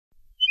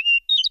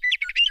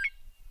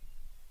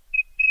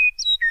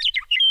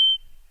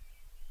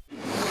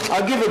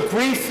I'll give a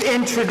brief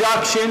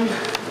introduction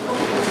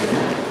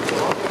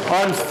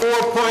on 4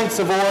 points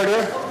of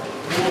order: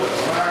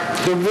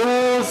 the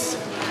rules,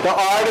 the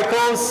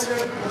articles,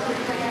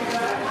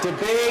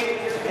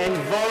 debate, and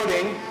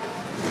voting,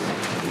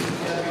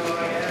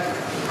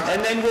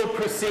 and then we'll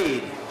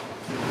proceed.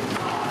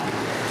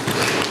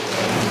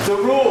 The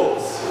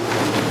rules.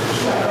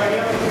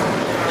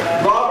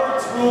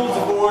 Robert's Rules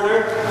of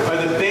Order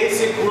are the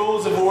basic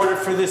rules of order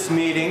for this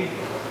meeting,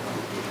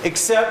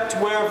 except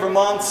where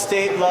Vermont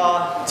state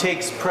law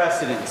takes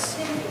precedence.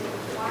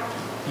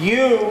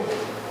 You,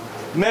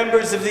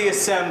 members of the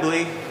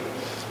Assembly,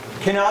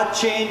 cannot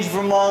change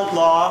Vermont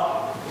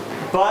law,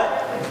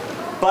 but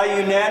by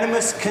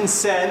unanimous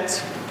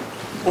consent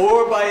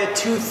or by a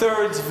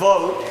 2/3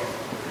 vote,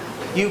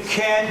 you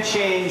can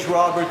change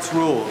Robert's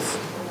rules.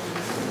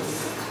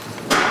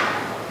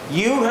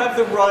 You have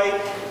the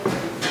right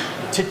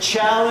to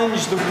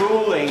challenge the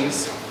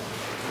rulings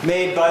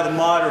made by the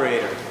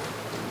moderator.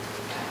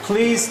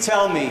 Please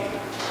tell me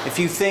if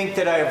you think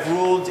that I have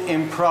ruled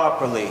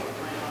improperly.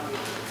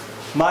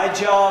 My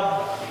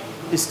job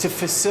is to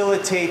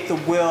facilitate the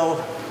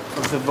will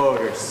of the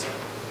voters.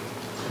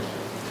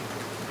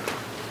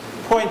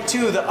 Point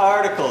 2, the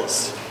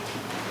articles.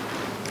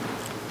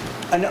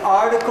 An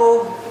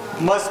article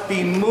must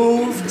be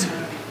moved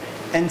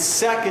and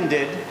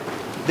seconded,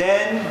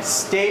 then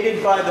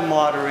stated by the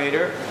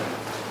moderator,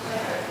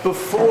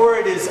 before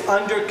it is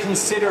under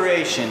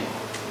consideration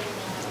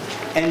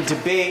and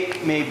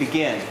debate may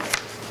begin.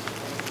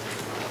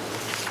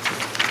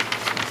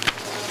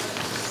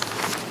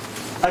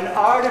 An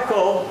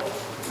article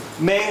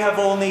may have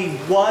only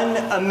one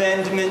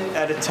amendment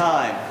at a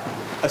time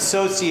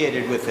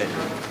associated with it.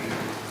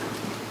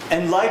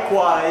 And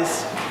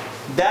likewise,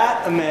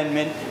 that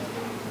amendment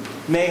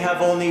may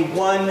have only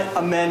one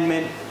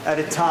amendment at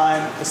a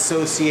time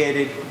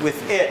associated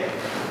with it.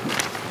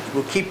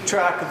 We'll keep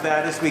track of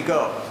that as we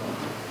go.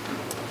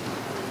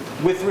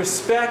 With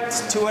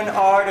respect to an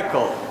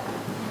article,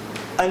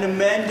 an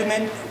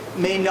amendment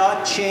may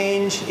not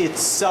change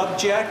its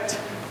subject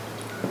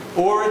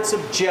or its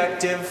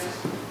objective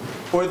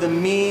or the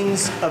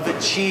means of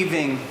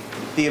achieving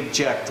the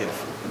objective.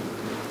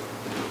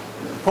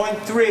 Point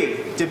 3,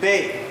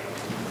 debate.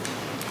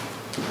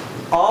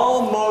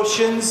 All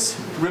motions,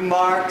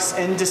 remarks,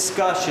 and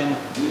discussion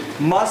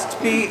must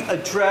be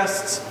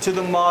addressed to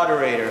the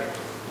moderator.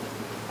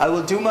 I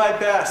will do my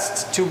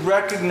best to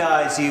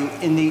recognize you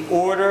in the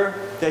order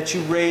that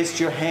you raised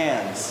your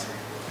hands.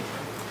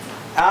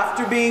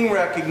 After being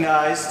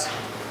recognized,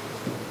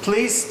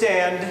 please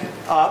stand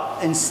up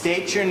and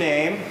state your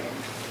name.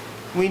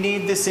 We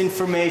need this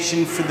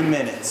information for the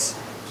minutes.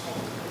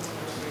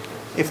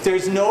 If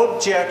there's no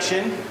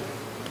objection,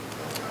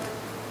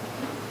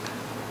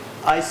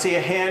 I see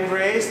a hand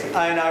raised,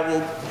 and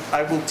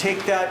I will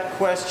take that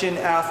question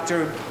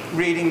after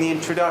reading the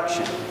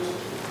introduction.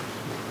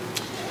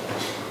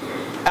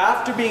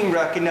 After being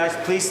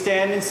recognized, please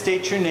stand and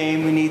state your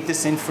name. We need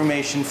this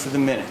information for the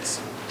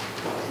minutes.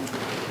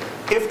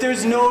 If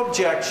there's no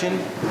objection,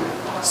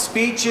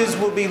 speeches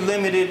will be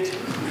limited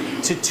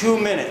to 2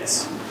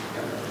 minutes.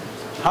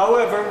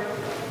 However,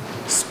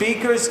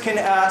 speakers can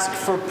ask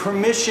for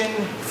permission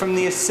from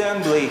the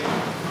Assembly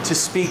to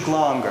speak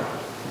longer.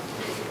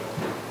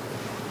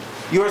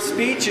 Your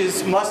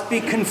speeches must be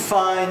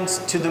confined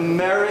to the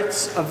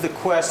merits of the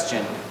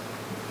question.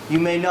 You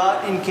may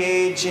not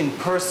engage in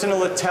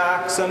personal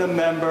attacks on a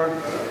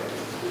member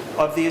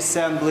of the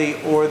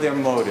Assembly or their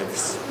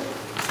motives.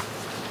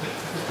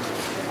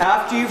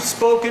 After you've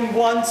spoken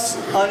once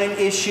on an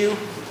issue,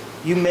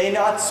 you may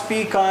not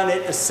speak on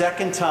it a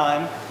second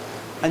time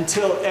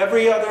until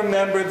every other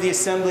member of the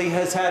Assembly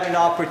has had an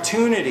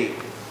opportunity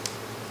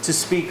to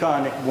speak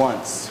on it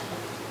once.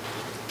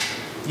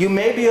 You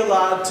may be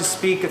allowed to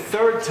speak a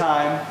third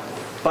time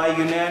by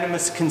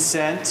unanimous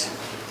consent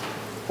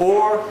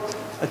or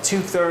a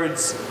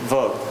 2/3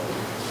 vote.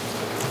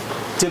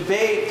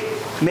 Debate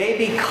may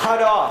be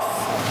cut off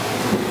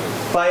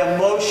by a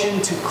motion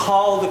to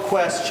call the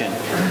question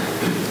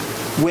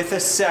with a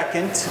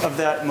second of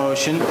that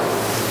motion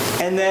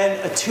and then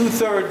a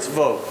 2/3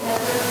 vote.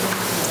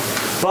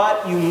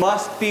 But you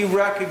must be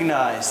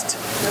recognized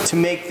to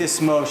make this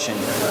motion.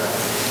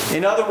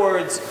 In other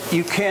words,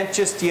 you can't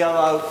just yell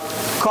out,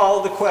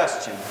 "Call the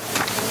question."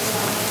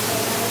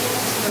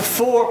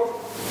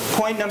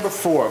 Point number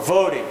 4,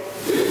 voting.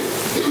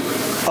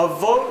 A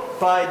vote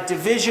by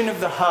division of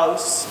the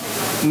House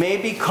may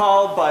be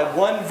called by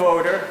one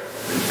voter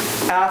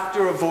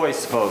after a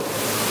voice vote.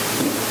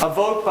 A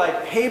vote by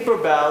paper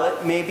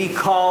ballot may be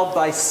called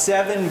by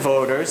 7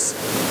 voters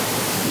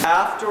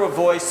after a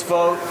voice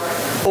vote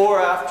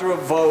or after a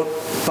vote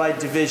by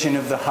division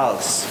of the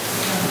House.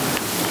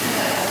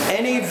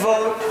 Any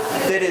vote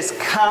that is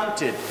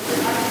counted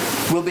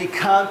will be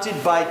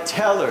counted by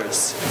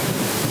tellers,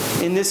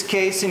 in this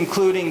case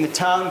including the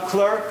town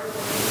clerk,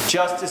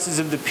 justices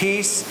of the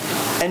peace,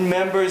 and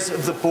members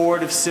of the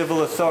Board of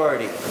Civil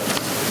Authority.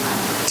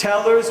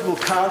 Tellers will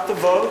count the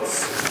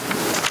votes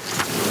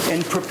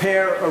and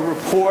prepare a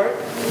report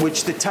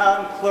which the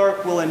town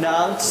clerk will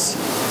announce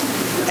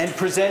and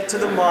present to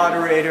the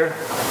moderator,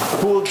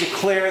 who will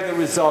declare the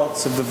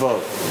results of the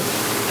vote.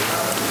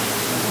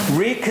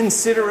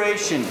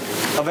 Reconsideration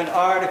of an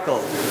article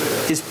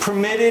is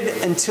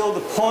permitted until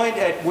the point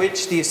at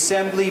which the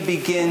Assembly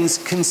begins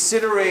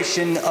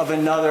consideration of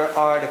another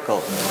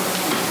article.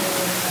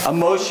 A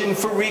motion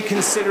for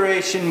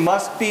reconsideration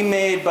must be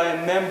made by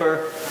a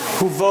member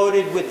who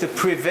voted with the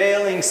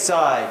prevailing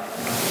side.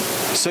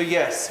 So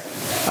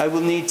yes, I will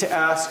need to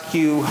ask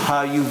you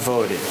how you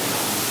voted.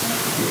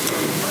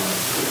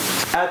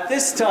 At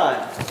this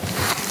time,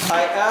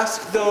 I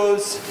ask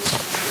those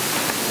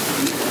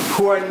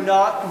who are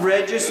not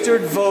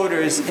registered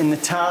voters in the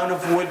town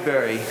of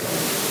Woodbury,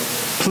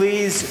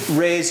 please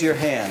raise your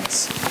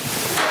hands.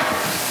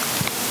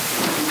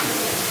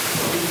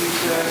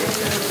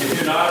 If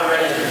you're not a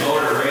registered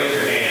voter, raise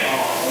your hand.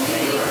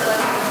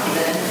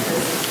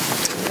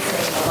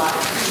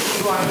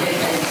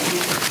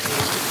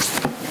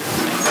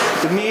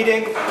 The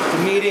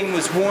meeting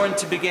was warned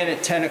to begin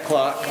at 10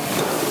 o'clock.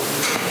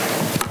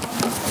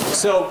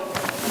 So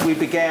we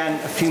began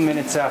a few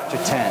minutes after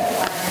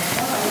 10.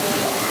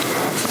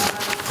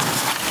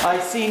 I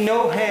see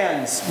no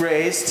hands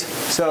raised,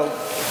 so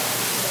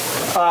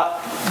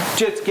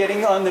just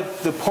getting on the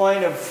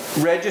point of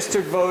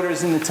registered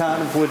voters in the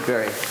town of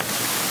Woodbury.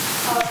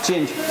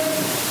 Ginger. We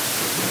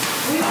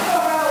still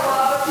have a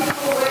lot of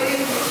people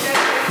waiting to check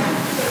in.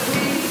 Could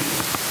we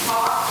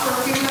talk for a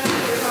few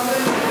minutes or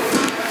something?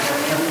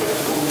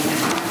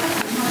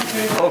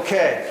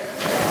 Okay.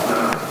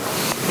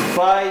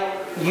 By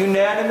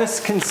unanimous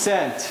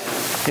consent,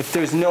 if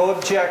there's no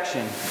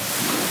objection,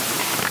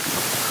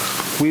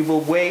 we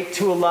will wait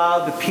to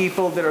allow the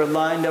people that are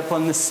lined up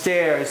on the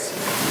stairs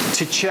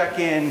to check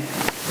in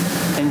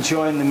and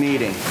join the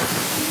meeting.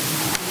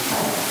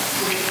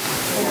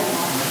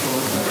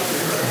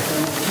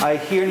 I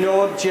hear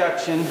no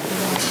objection,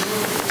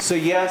 so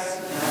yes,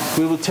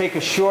 we will take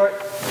a short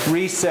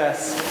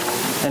recess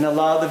and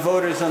allow the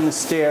voters on the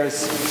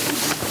stairs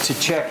to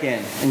check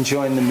in and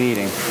join the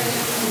meeting.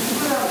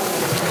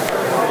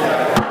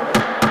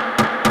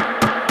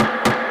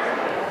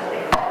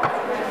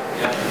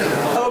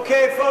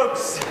 Okay,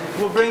 folks,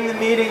 we'll bring the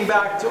meeting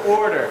back to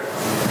order.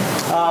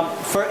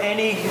 For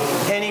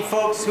any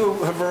folks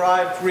who have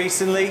arrived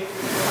recently,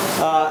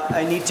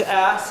 I need to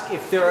ask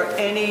if there are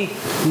any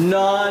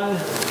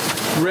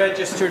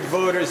non-registered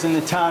voters in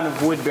the town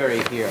of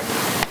Woodbury here.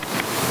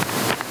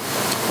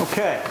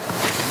 Okay.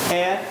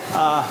 And,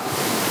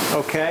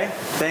 okay,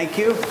 thank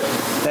you.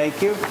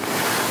 Thank you.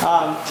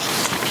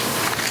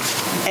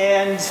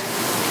 And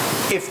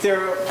if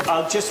there,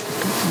 I'll just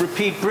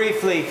repeat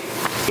briefly,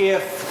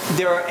 if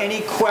there are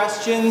any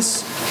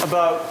questions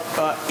about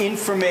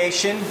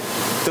information,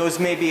 those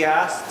may be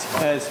asked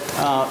as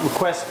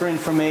requests for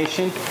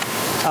information.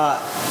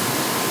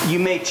 You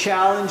may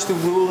challenge the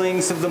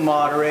rulings of the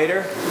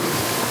moderator.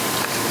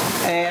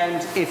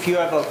 And if you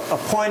have a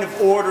point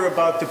of order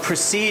about the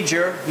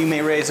procedure, you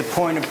may raise a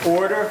point of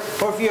order.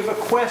 Or if you have a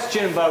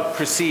question about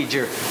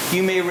procedure,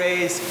 you may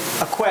raise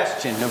a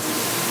question, a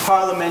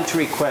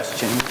parliamentary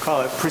question. We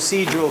call it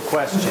procedural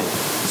question.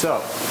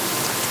 So,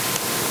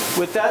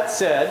 with that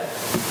said,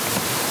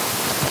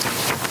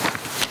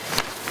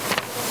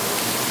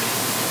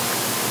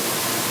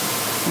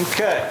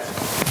 okay,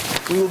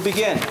 we will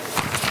begin.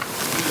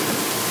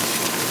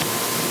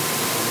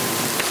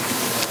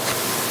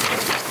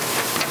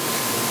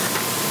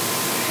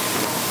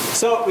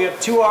 So we have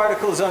two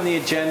articles on the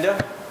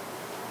agenda.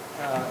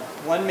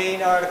 One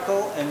main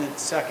article, and the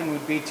second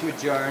would be to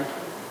adjourn.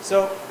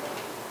 So,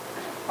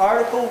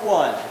 Article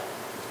 1.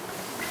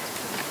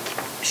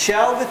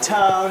 Shall the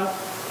town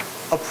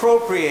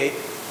appropriate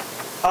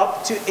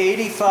up to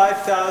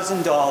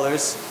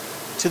 $85,000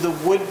 to the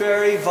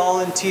Woodbury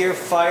Volunteer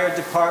Fire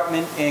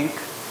Department, Inc.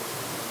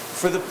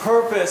 for the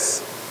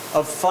purpose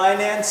of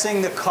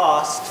financing the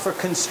cost for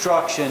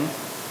construction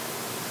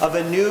of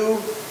a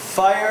new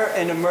Fire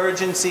and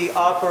Emergency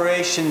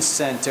Operations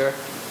Center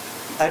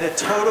at a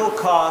total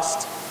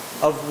cost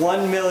of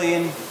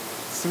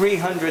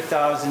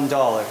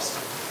 $1,300,000.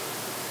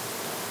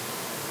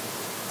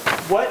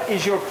 What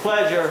is your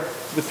pleasure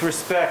with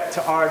respect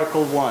to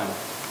Article 1?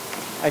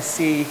 I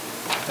see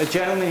a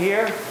gentleman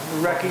here,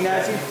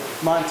 recognizing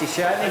Monty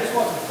Shatney. I just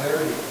want some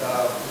clarity.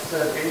 It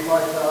said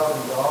 $85,000.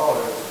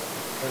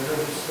 Does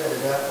it just say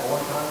that a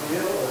one-time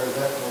deal, or is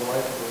that for the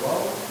life of the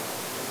loan?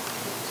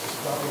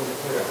 It's not really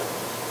clear.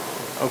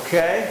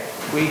 Okay,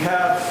 we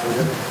have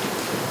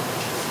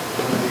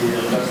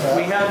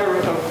a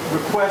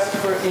request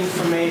for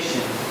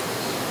information.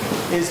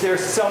 Is there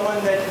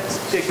someone that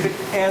could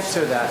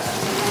answer that?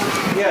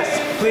 Yes,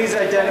 please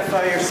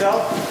identify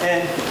yourself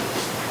and...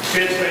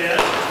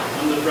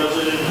 I'm the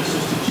president and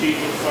assistant chief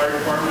of the fire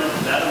department.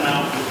 That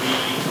amount will be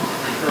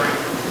recurring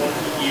for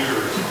 20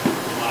 years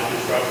in my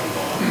construction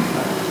bond.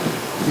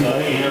 So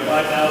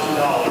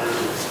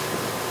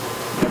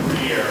 $85,000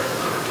 every year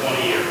for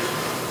 20 years.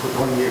 For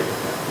 20 years.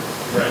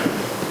 Right.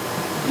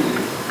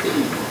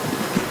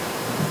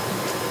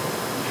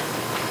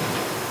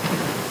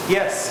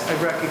 Yes, I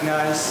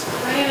recognize.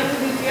 Diana,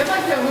 please, I'd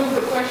like to move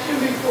the question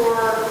before,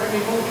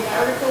 move the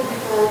article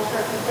before we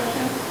start the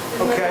question. Isn't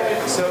that Okay, the way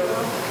it's so,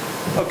 supposed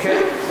to okay,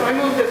 go? So I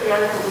move that the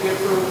article be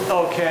approved.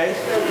 okay.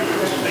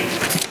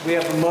 We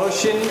have a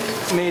motion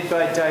made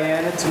by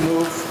Diana to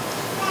move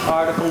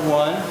Article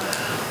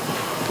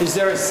 1. Is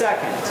there a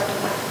second?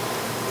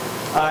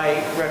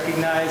 I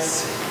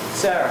recognize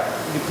Sarah.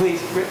 Would you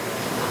please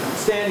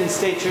stand and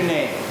state your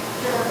name?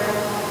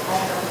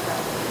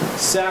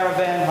 Sarah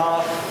Van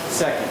Hoff,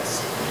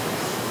 seconds.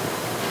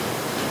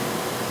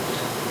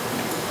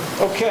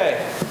 Okay,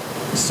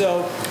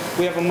 so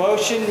we have a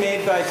motion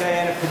made by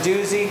Diana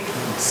Peduzzi,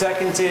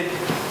 seconded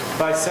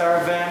by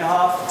Sarah Van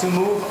Hoff to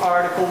move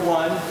Article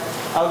 1.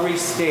 I'll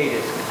restate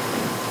it.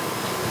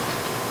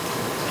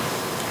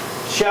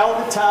 Shall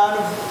the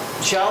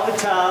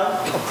town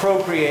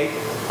appropriate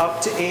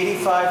up to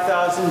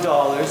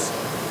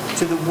 $85,000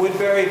 to the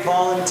Woodbury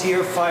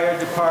Volunteer Fire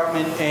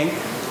Department, Inc.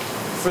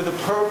 for the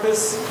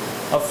purpose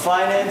of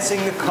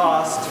financing the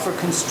cost for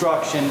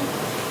construction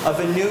of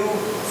a new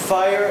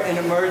fire and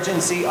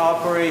emergency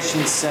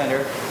operations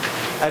center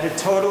at a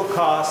total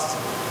cost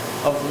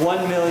of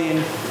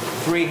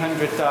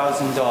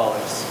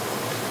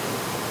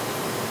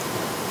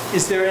 $1,300,000.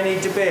 Is there any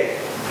debate?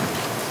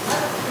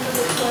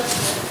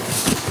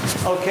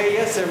 Okay,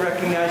 yes, I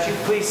recognize you.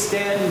 Please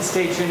stand and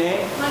state your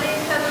name. My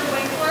name's Heather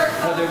Winkler.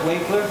 Heather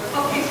Winkler.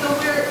 Okay, so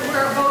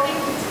we're voting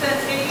to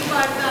spend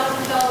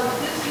 $85,000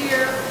 this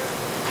year.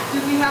 Do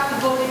we have to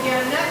vote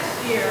again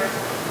next year?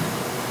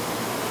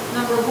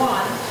 Number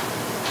one.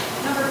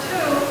 Number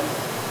two,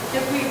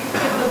 if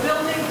the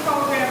building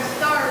program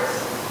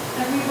starts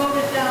and we vote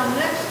it down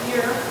next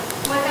year,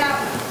 what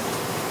happens?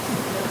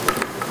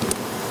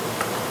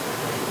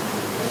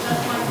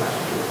 That's my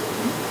question.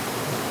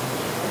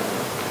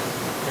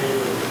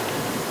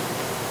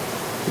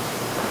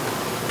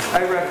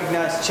 I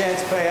recognize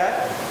Chance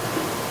Payette.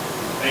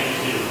 Thank you,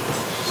 Steve.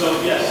 So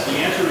yes, the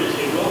answer is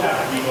it will have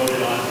to be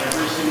voted on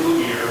every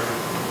single year.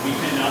 We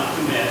cannot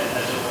commit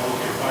as a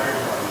volunteer fire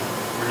department.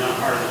 We're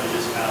not part of the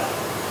municipality.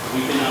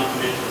 We cannot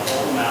commit to the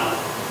whole amount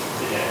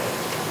today.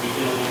 We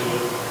can only do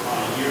it on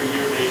a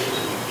year-to-year basis.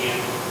 We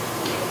can't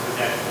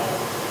protect all.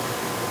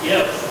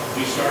 If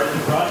we started the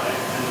project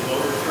and the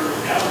voters turned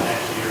it down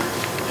next year,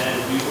 then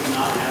we would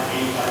not have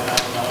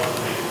 $85,000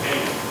 to make a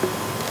payment.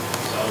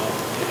 So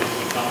if it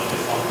becomes a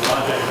defunct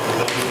project,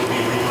 the building will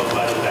be rebuilt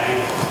by the bank.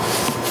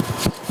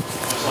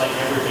 Just like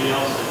everything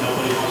else that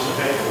nobody wants to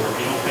pay for. If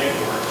you don't pay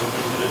for it,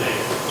 nobody's going to pay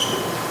for it.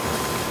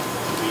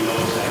 We know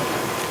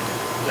exactly.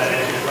 Does that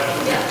answer your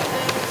question? Yeah.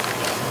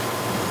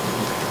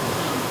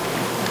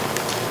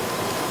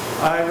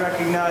 I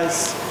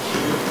recognize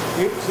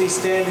you. Please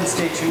stand and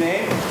state your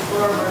name.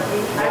 Laura Murphy.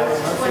 I was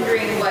just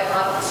wondering what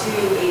up to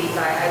 85,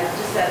 I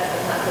just, that's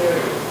not clear.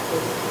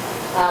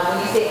 When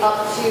you say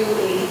up to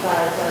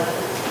 85,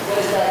 what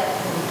is that?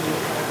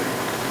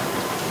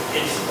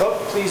 Oh,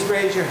 please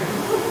raise your,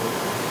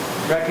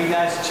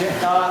 recognize the chair.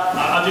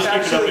 I'll just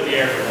keep it up in the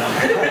air for now.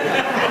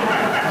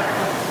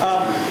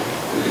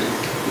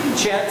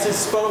 Chance has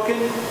spoken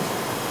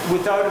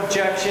without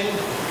objection.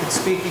 Could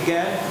speak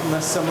again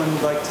unless someone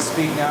would like to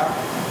speak now.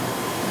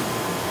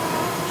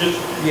 Just,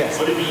 yes.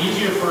 Would it be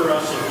easier for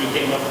us if we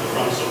came up to the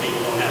front so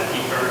people don't have to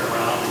keep turning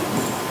around?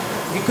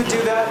 You could do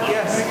that,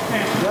 yes.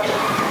 Yep.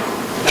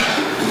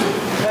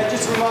 And I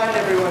just remind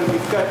everyone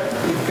we've got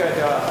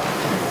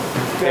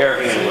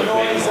some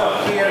noise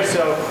up here,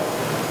 so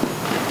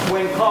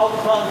when called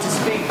upon to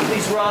speak,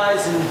 please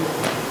rise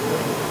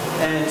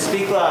and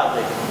speak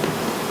loudly.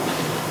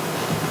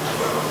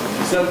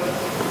 So,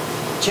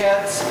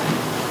 Chance,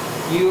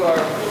 you are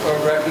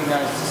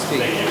recognized to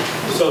speak. Thank you.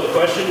 So the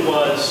question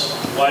was,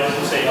 why does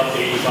it say up to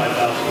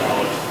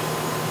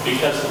 $85,000?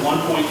 Because the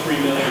 $1.3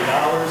 million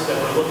that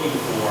we're looking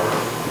for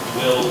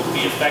will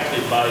be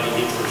affected by the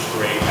interest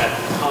rate at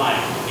the time.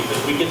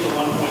 Because we get the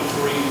 1.3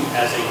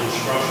 as a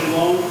construction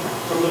loan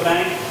from the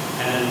bank,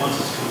 and then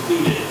once it's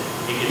completed,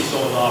 it gets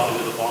sold off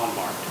into the bond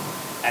market.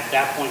 At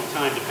that point in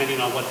time, depending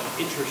on what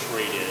the interest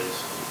rate is,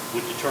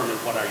 would determine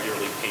what our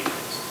yearly payment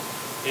is.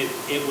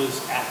 It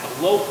was at the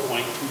low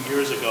point 2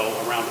 years ago,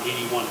 around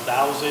 81,000.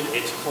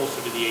 It's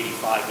closer to the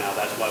 85 now.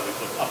 That's why we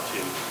put up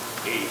to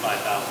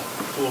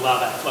 85,000 to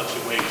allow that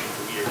fluctuation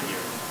from year to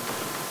year.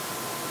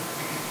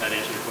 That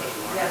answer your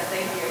question, Mark? Yes,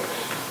 thank you.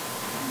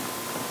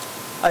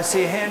 I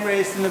see a hand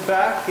raised in the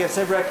back. Yes,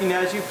 I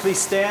recognize you. Please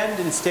stand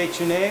and state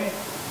your name.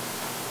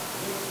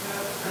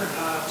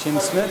 Jim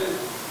Smith.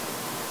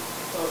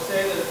 So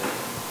say that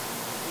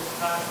this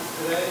passes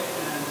today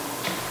and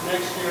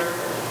next year,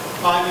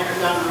 5 years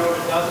down the road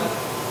it doesn't.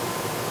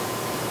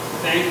 The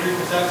bank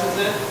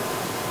repossesses it.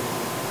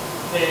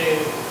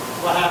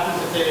 What happens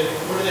if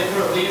where do they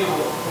put a lien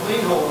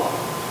hold on?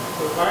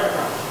 For the fire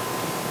truck.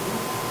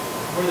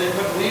 Where do they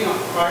put the lien on?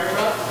 The fire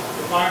truck?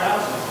 The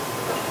firehouses?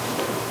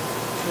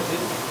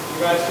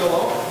 You guys still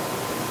owe?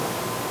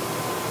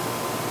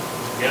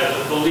 Yeah,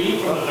 the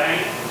lien from the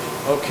bank.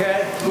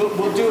 Okay,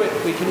 we'll do it.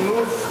 We can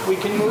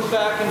move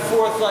back and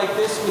forth like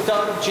this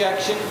without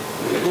objection.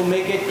 We'll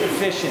make it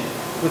efficient.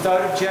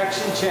 Without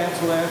objection,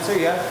 Chance will answer,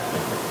 yeah?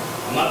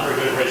 I'm not very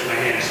good at raising my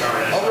hand,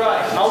 sorry. All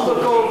right, I'll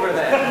look over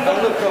then.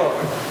 I'll look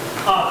over.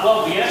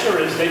 Well, the answer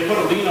is they put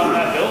a lien on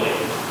that building.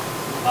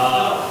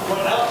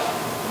 What else?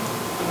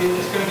 I mean,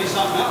 it's gonna be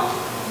something else.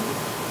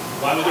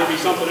 Why would there be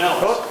something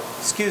else? Oh,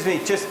 excuse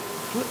me, just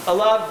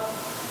allow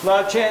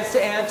Chance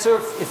to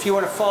answer. If you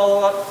want to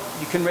follow up,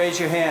 you can raise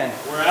your hand.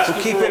 So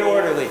keep it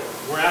orderly.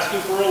 We're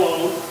asking for a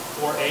loan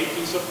for a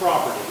piece of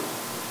property.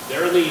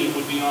 Their lien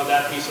would be on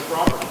that piece of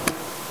property.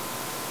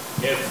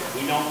 If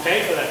we don't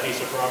pay for that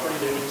piece of property,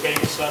 they would take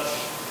such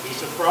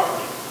piece of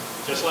property.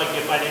 Just like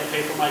if I didn't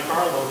pay for my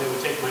car loan, they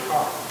would take my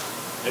car.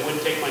 They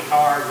wouldn't take my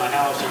car and my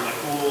house and my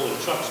pool and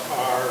Chuck's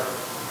car.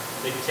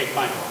 They'd take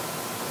my car.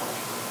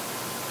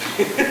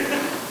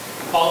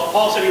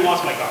 Paul said he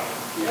wants my car.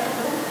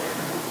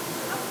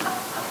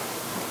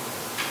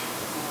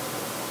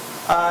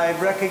 I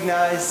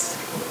recognize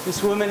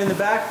this woman in the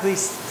back. Please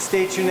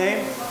state your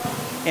name.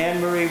 Anne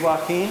Marie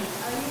Joaquin.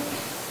 Are you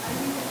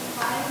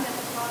implying that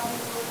the property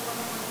is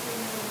worth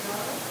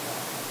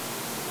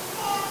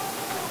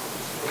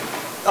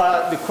 $1.3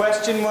 million? The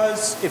question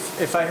was,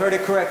 if I heard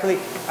it correctly,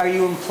 are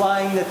you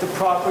implying that the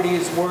property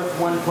is worth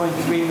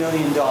 $1.3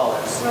 million? Right,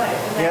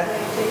 and Yeah? that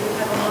way they would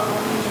have a lot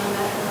more money on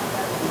that amount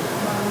of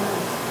money.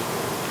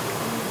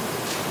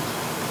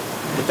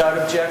 Without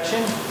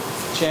objection,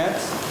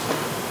 Chance?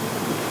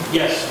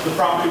 Yes, the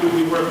property would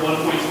be worth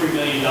 $1.3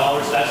 million.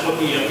 That's what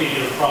the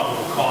opinion of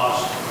probable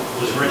cost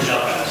was written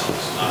up as.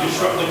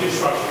 The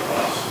construction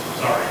cost,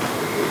 sorry.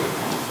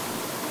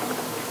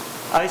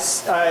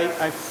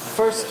 I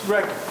first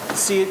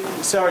see it.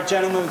 Sorry,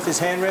 gentleman with his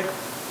hand raised.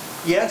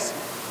 Yes?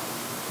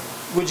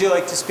 Would you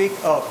like to speak?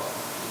 Oh,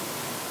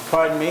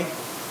 pardon me.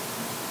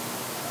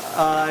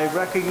 I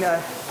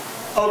recognize.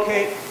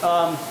 Okay,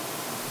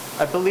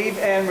 I believe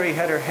Anne Marie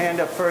had her hand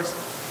up first.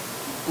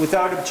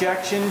 Without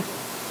objection,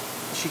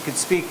 she could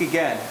speak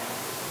again.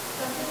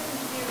 So I'm just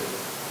confused,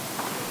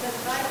 because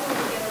if I go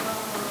to get a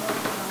loan or a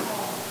mortgage on a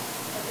home,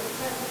 at the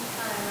present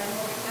time, my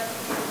mortgage has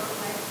to be worth,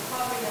 my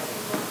property has to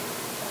be worth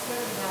a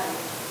certain value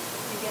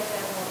to get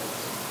that mortgage.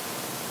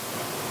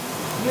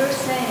 You're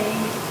saying,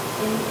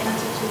 in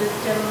answer to this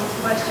gentleman's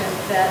question,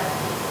 that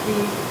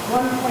the $1.3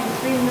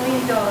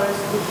 million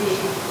would be,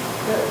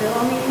 the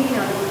only lien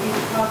on it would be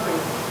the property.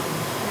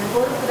 And in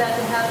order for that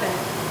to happen,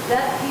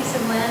 that piece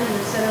of land in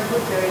the center of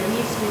Woodbury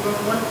needs to be worth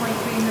 $1.3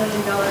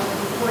 million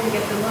before you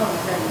get the loan,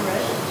 is that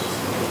correct?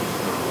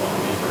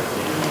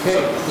 Okay,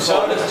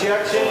 without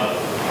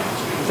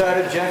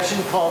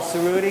objection, Paul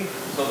Cerruti.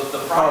 So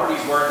the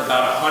property's worth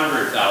about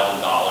 $100,000,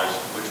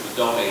 which was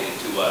donated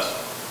to us.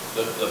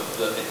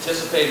 The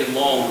anticipated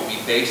loan would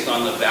be based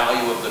on the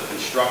value of the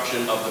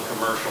construction of the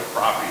commercial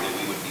property that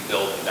we would be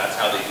building. That's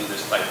how they do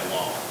this type of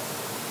loan.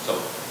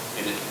 So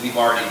we've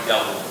already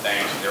dealt with the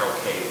banks, and they're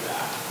okay with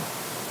that.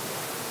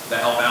 Does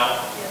that help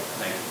out? Yes.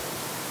 Thank you.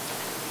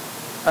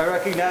 I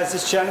recognize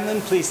this gentleman.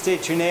 Please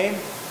state your name.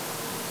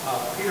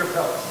 Peter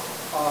Pellis.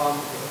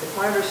 It's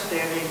my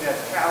understanding that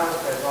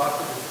Callis has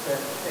offered to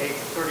pay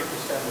 30%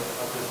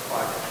 of this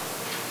project.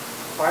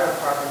 The fire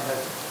department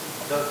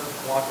doesn't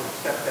want to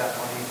accept that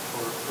money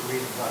for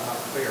reasons I'm not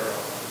clear of.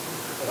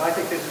 But I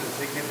think this is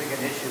a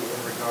significant issue in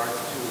regards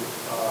to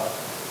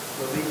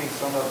relieving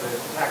some of the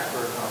tax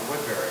burden on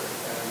Woodbury.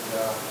 And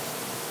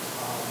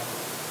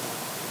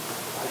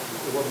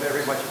it will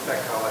very much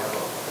affect how I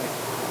vote. Thank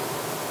you.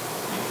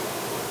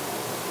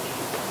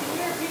 Can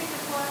you repeat the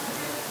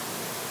question?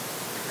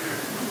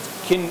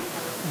 Can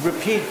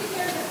repeat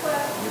Here's the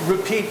question.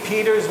 repeat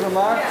Peter's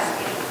remarks?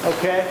 Yeah.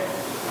 Okay.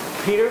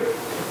 Peter?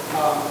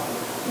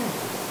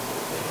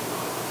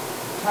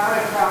 Town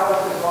of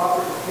Callis has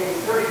offered to pay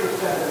 30%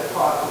 of the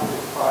cost of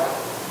this project.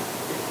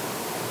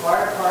 The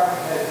fire department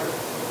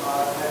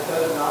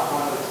does not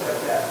want to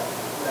accept that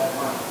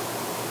money.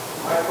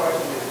 My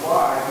question is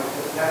why,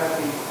 because that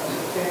would be a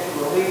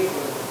substantial relief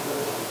for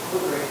the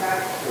Woodbury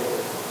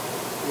taxpayers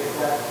if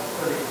that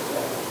 30%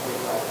 is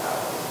paid by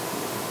Callis.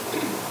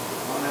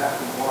 I'm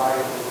asking why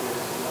is this an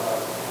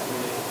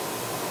issue?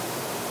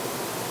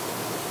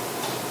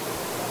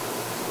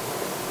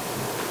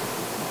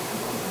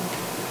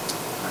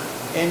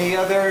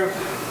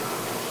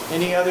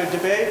 Any other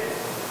debate?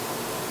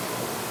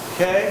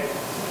 Okay.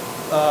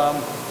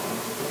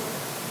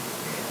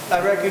 I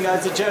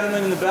recognize the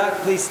gentleman in the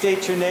back. Please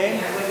state your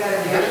name.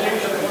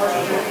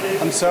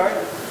 I'm sorry?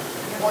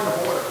 Point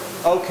of order.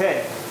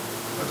 Okay.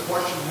 The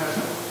question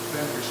hasn't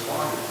been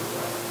responded to.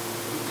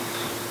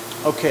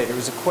 Okay, there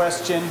was a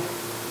question.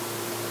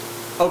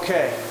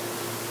 Okay.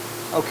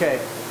 Okay.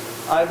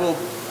 I will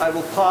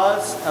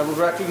pause. I will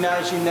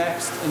recognize you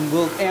next, and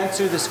we'll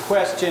answer this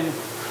question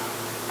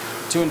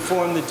to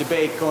inform the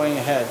debate going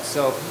ahead.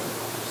 So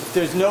if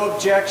there's no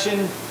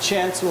objection,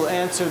 Chance will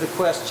answer the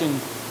question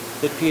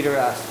that Peter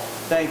asked.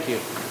 Thank you.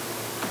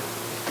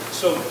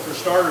 So for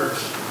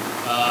starters,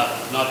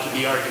 not to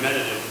be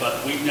argumentative,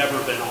 but we've never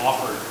been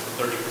offered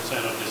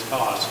 30% of this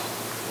cost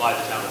by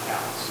the town of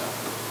Callis.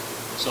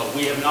 So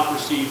we have not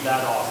received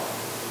that offer,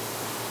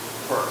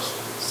 first.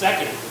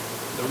 Second,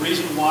 The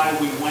reason why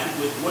we went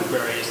with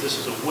Woodbury is this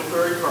is a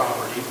Woodbury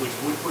property, which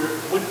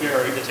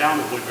Woodbury, the town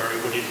of Woodbury,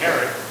 would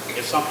inherit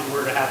if something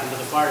were to happen to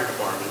the fire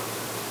department.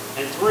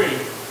 And three,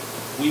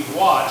 we've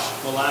watched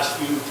the last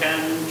few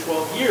 10,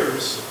 12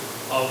 years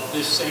of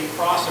this same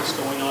process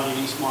going on in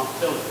East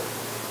Montpelier.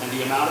 And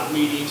the amount of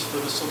meetings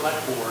for the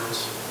select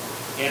boards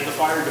and the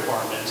fire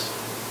departments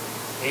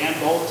and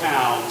both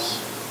towns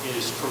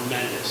is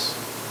tremendous.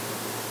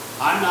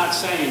 I'm not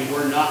saying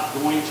we're not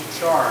going to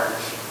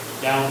charge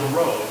down the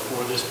road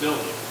for this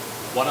building.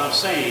 What I'm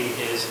saying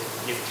is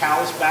if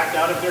Cal's backed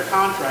out of their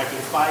contract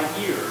in 5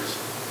 years,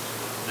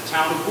 the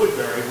town of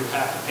Woodbury would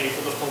have to pay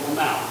for the full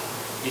amount.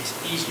 It's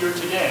easier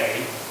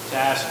today to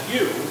ask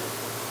you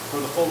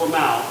for the full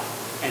amount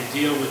and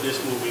deal with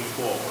this moving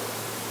forward.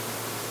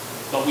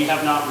 But we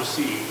have not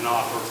received an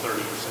offer of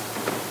 30%.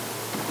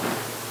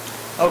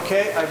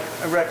 Okay, I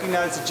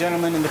recognize the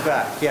gentleman in the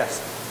back. Yes.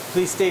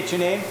 Please state your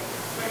name.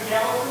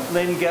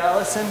 Lynn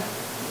Gallison.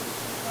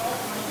 I'll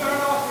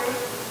start off with,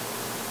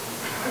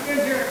 I've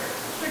been here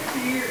 60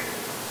 years.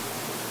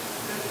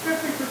 There's 50%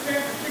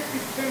 or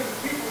 60% of the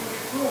people in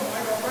this room I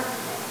don't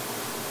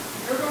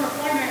recognize. You're going to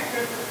finance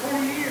this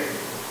for 20 years.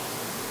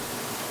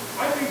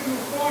 I think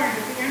you'll find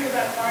at the end of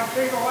that time,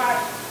 say the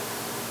last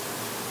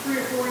 3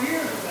 or 4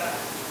 years of that,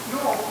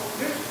 no,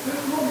 this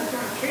room is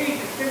going to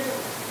change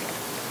significantly.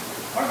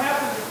 What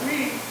happens if we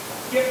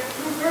get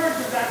 2/3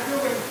 of that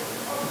building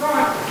up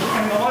front,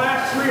 and the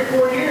last 3 or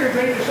 4 years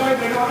they decide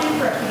they're not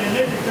interested in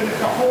it because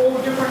it's a whole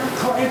different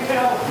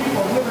clientele of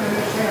people living in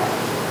this town?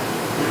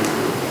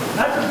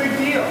 That's a big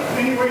deal,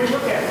 any way you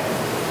look at it.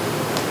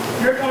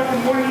 You're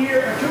talking 1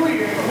 year or 2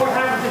 years, but what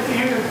happens at the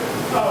end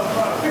of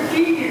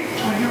 15 years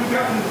when you've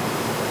gotten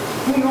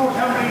who knows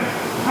how many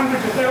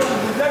hundreds of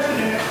thousands invested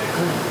in it,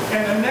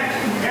 and the next,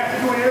 you have to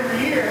do it every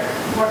year.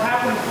 What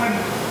happens when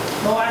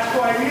the last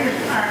 5 years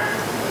aren't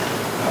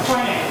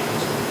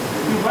financed?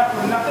 You're left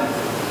with nothing?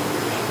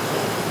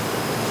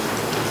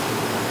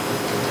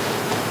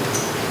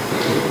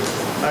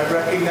 I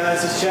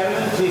recognize this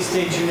gentleman. Please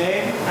state your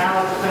name.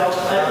 Alex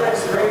Phelps.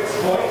 That's a great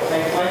point.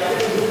 My question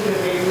is who's going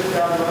to pay this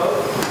down the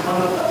road?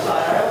 On the flip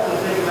side, I also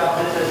think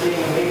about this as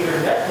being a major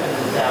investment in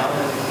the town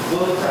and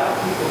will attract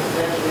people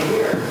potentially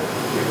here.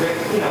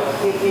 You know,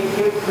 it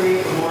could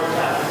create a more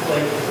attractive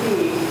place to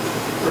be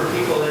for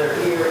people that are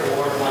here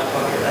or want to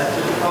come here. That's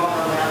just a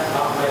comment on that,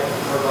 not my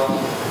proposal.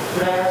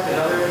 Could I ask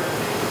another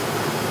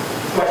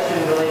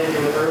question related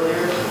to it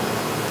earlier?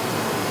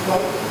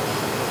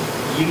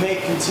 You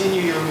may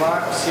continue your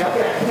remarks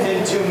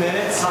within 2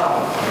 minutes.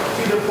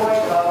 To the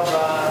point of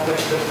the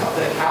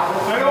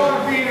Calvin. I don't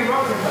want to be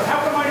interrupted, but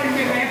how come I didn't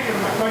get an answer to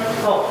my question?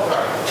 Oh,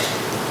 sorry.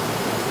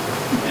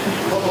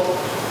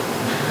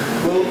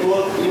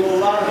 We'll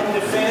allow him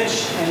to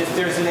finish, and if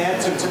there's an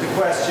answer to the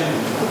question,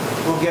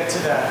 we'll get to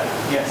that.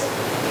 Yes.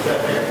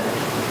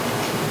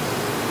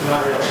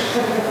 Not really.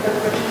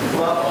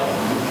 Well,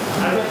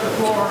 I get the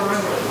floor on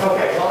Monday.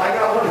 okay, well, I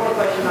got one more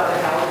question about the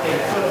Calvin thing.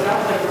 So it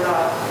sounds like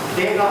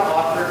they've not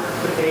offered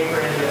to pay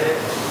for any of it.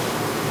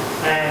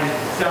 And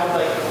it sounds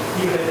like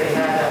even if they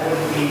had, that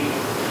wouldn't be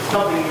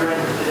something you're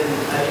interested in.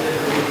 I think there's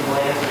a reasonable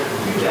answer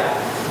to that.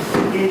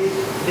 Is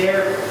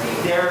their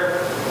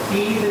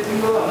fees, if you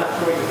will, I'm not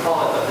sure what you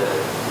call it, but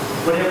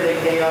whatever they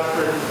pay us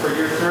for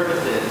your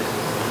services,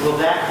 will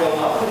that go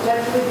up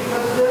potentially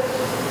because of this?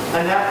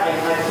 And that,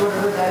 I sort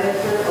of heard that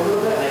answer a little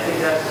bit, and I think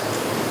that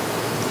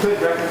could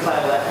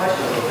reconcile that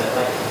question a little bit.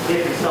 Like,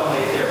 if in some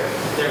way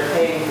they're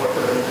paying for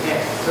sort of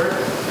enhanced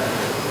services.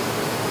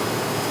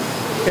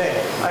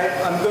 Okay,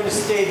 I'm going to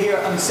stay here.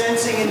 I'm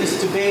sensing in this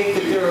debate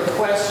that there are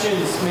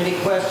questions, many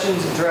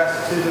questions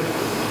addressed to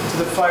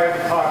the fire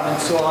department,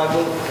 so I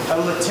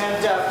will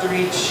attempt after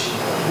each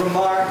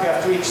remark,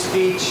 after each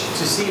speech,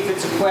 to see if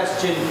it's a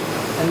question,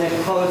 and then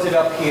close it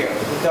up here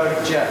without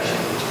objection.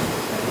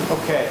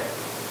 Okay,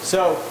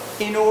 so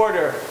in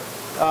order,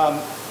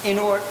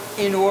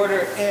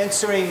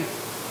 answering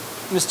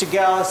Mr.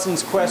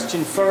 Gallison's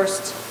question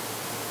first.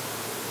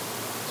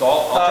 So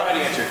I'll try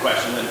to answer your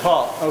question then.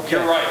 Paul, okay.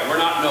 You're right, we're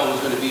not knowing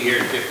who's going to be here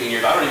in 15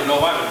 years. I don't even know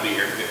if I'm going to be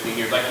here in 15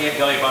 years. I can't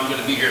tell you if I'm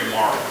going to be here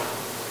tomorrow.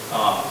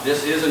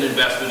 This is an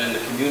investment in the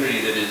community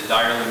that is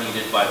direly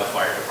needed by the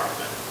fire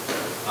department.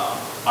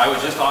 I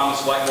was just on the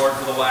select board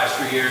for the last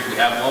 3 years. We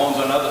have loans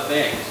on other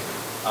things.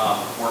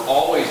 We're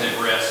always at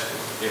risk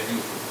if you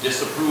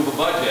disapprove a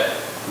budget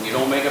and you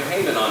don't make a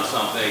payment on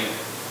something.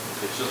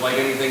 It's just like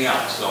anything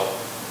else. So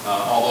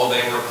although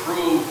they were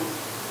approved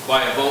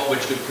by a vote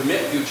which could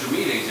commit future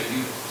meetings, if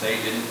you say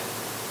didn't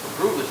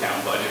approve the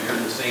town budget, you're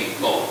in the same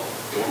boat.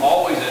 So we're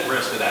always at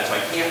risk of that. So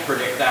I can't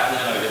predict that,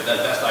 and that's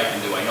the best I can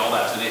do. I know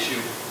that's an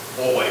issue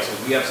always,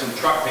 because we have some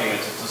truck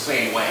payments, it's the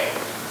same way.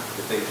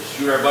 If they just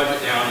shoot our budget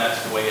down,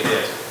 that's the way it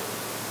is.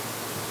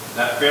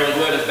 That's fairly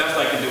good, as best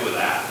I can do with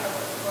that.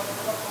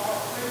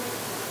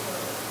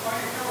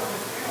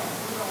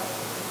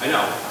 I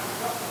know.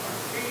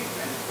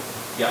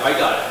 Yeah, I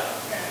got it.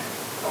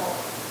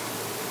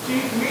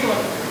 Seems to me like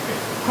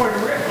it's quite a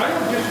risk. I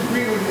don't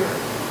disagree with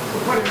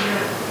what you're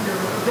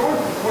going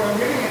for. What I'm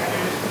getting at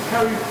is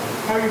how you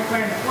how you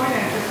plan to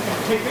finance it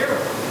and take care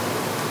of it.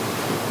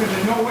 Because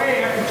there's no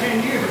way after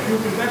 10 years, if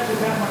you've invested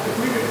that much, if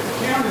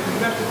the town has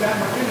invested that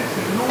much in it,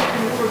 there's no way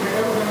in the world you're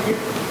ever going to get,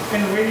 and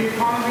the way the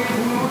economy is,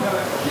 who knows how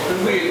that.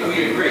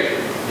 We agree.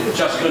 It's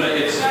just gonna,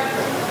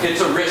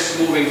 it's a risk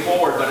moving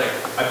forward, but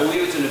I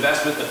believe it's an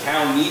investment the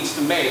town needs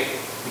to make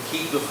to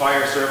keep the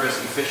fire service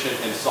efficient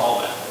and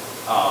solvent.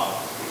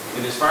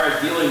 And as far as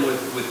dealing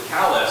with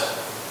Callis,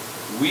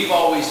 we've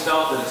always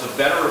felt that it's a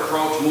better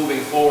approach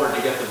moving forward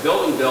to get the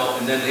building built,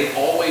 and then they've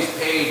always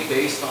paid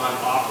based on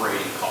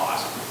operating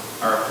costs.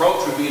 Our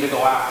approach would be to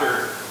go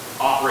after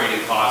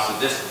operating costs, and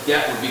this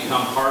debt would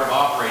become part of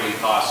operating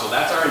costs. So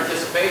that's our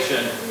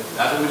anticipation.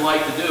 That's what we'd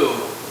like to do.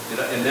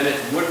 And then it's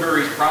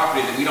Woodbury's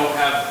property that we don't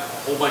have a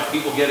whole bunch of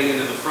people getting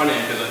into the front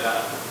end, because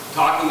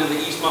talking to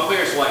the East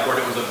Montpelier Select Board,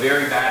 it was a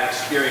very bad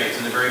experience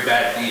and a very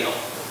bad deal.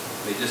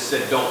 They just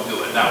said, don't do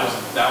it. That was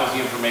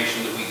the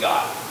information that we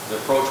got. The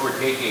approach we're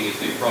taking is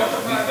the approach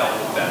that we felt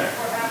was better.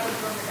 What happens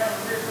when we have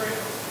a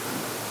reappraisal?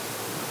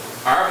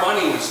 Our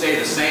money would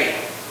stay the same.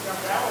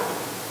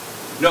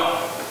 No.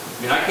 I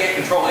mean, I can't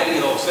control any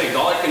of those things.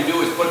 All I can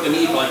do is put the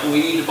need, like when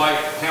we need to buy a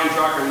town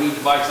truck or we need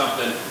to buy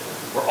something,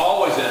 we're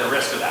always at a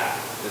risk of that.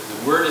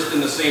 We're just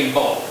in the same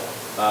boat.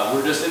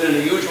 We're just in an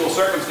unusual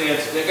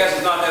circumstance. I guess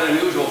it's not that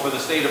unusual for the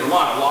state of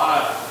Vermont. A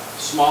lot of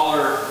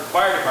smaller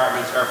fire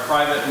departments are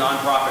private,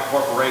 non-profit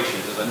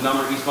corporations. There's a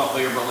number, East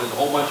Montpelier, but there's a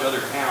whole bunch of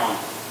other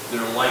towns that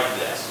are like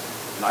this.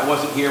 And I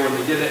wasn't here when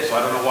they did it, so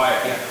I don't know why I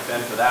can't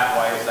defend for that,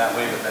 why it's that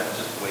way, but that's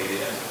just the way it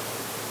is.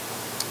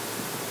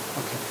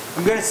 Okay.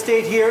 I'm going to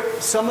state here,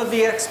 some of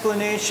the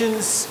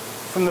explanations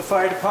from the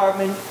fire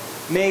department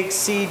may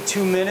exceed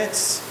 2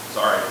 minutes.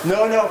 Sorry.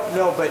 No,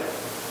 but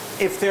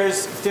if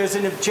there's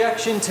an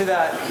objection to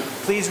that,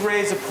 please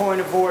raise a point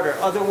of order.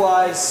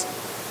 Otherwise,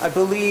 I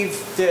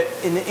believe that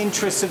in the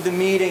interest of the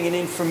meeting and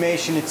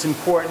information, it's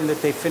important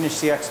that they finish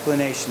the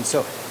explanation. So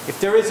if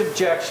there is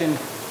objection,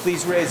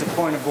 please raise a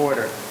point of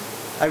order.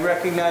 I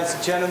recognize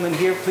the gentleman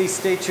here. Please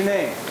state your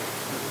name.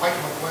 Mike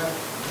McGlynn,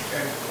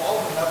 and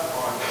following up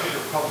on Peter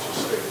Peltz's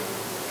statement,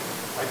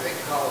 I think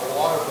how a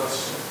lot of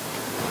us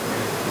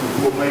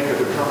will make a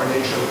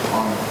determination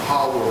on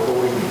how we're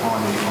voting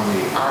on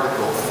the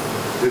article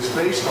is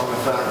based on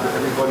the fact that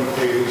everybody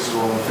pays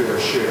their own fair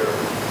share.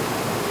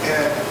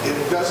 And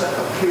it doesn't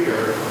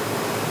appear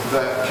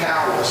that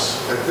Callis,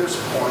 at this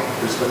point,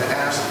 has been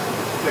asked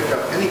to pick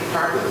up any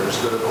part of this,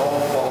 that it all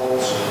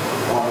falls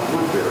on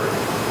Woodbury.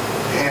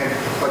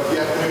 But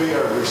yet they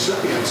are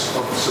recipients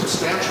of a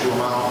substantial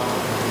amount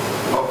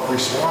of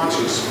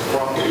responses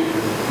from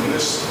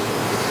this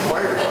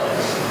fire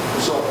department.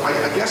 So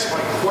I guess my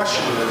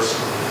question is,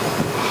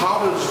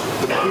 how does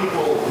the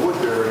people of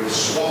Woodbury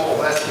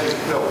swallow that big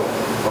pill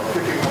of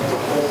picking up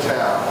the whole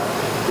tab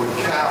when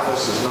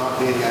Callis is not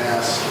being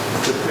asked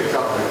to pick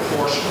up a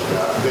portion of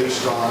that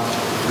based on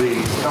the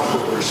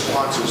number of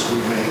responses we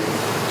make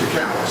to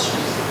Callis?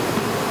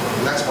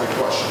 And that's my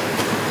question.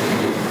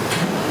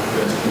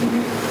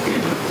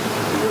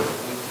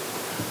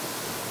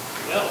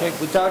 Okay,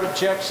 without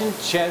objection,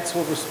 Chance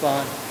will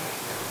respond.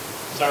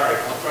 Sorry,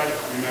 I'll try to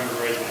remember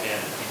to raise my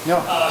hand.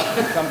 No, I'm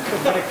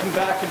going to come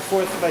back and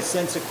forth if I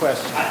sense a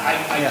question.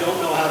 I don't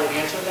know how to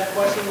answer that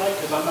question, Mike,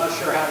 because I'm not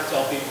sure how to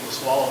tell people to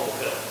swallow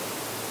the pill.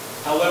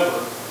 However,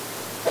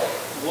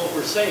 what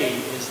we're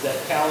saying is that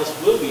Callis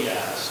will be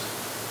asked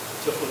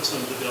to put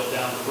some of the bill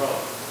down the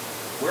road.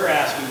 We're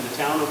asking the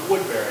town of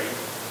Woodbury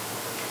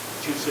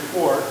to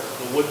support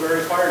the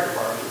Woodbury Fire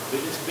Department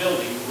with its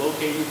building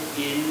located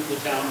in the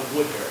town of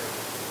Woodbury.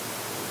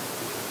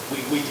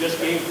 We just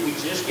gave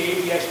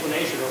the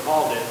explanation, or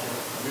Paul did,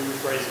 let me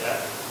rephrase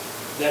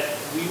that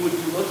we would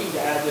be looking to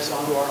add this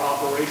onto our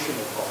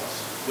operational costs,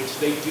 which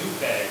they do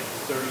pay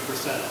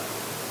 30% of.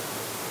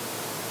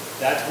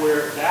 That's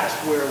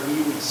where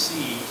we would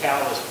see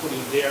Callis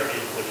putting their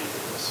input into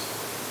this.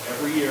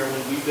 Every year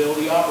when we bill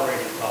the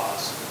operating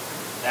costs,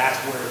 that's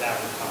where that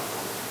would come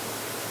from.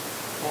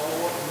 Follow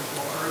up, Ms.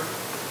 Mallory?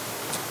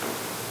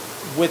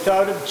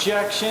 Without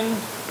objection,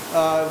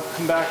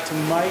 come back to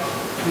Mike.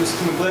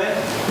 Mr. McGlynn?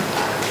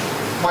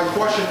 My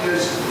question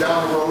is,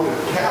 down the road, if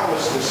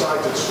Callis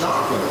decides it's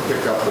not going to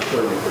pick up the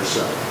 30%,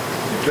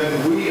 then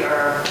we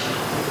are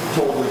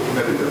totally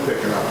committed to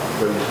picking up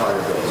the entire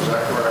bill. Is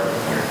that correct?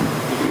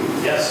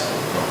 Yes.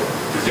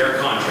 Is there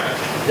a contract?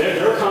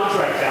 They're a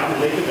contract town,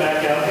 and they can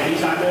back out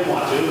anytime they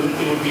want to, and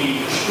it would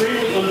be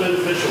extremely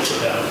unbeneficial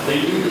for them. They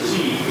do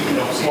receive,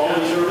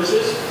 quality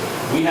services.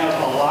 We have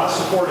a lot of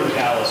support in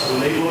Callis. When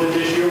they voted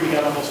this year, we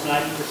got almost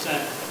 90%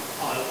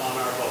 on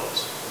our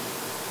votes.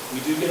 We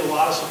do get a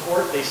lot of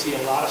support. They see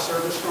a lot of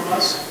service from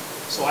us.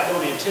 So I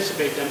don't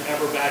anticipate them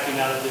ever backing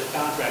out of this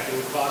contract. It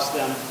would cost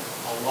them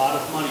a lot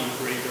of money to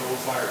create their own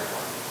fire department.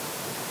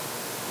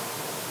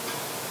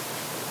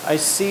 I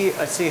see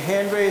a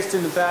hand raised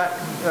in the back.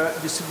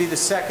 This would be the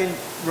second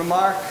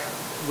remark.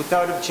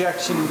 Without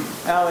objection,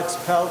 Alex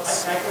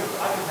Peltz. I can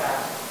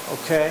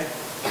pass. Okay.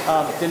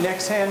 The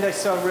next hand I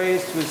saw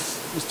raised was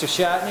Mr.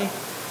 Shatney.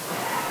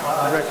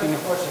 I have a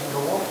question. The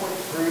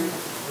 1.3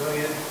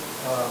 billion,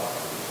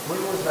 when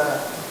was that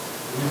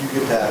When you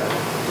get that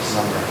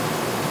number?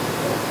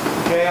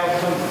 Okay, I'll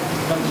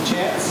come to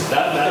Chance.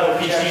 That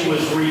OPC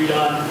was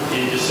redone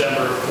in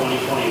December of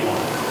 2021.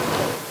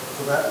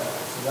 So that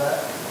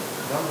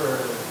number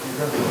you're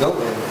going to be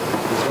building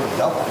is going to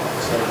double.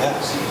 So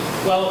that's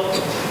Well,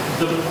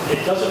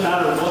 it doesn't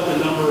matter what the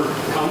number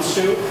comes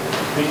to,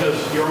 because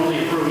you're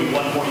only approving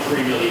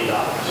 $1.3 million.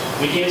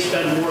 We can't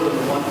spend more than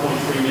the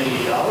 $1.3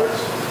 million.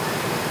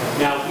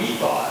 Now, we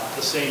thought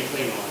the same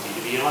thing, Monty,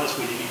 to be honest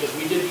with you, because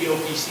we did the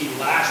OPC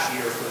last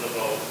year for the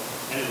vote,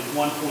 and it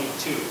was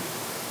 1.2.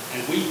 And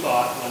we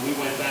thought when we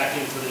went back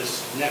in for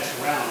this next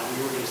round,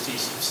 we were going to see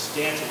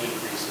substantial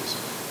increases,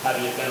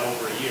 having it been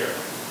over a year.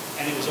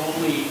 And it was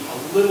only a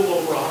little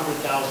over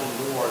 100,000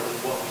 more than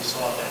what we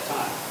saw at that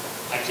time.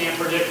 I can't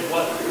predict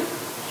what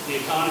the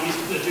economy is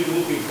going to do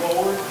moving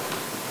forward,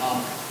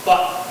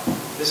 but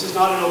this is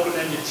not an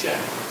open-ended check.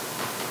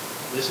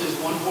 This is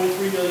 $1.3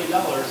 million,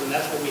 and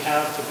that's what we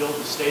have to build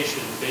the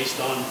station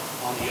based on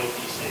the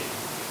OPC.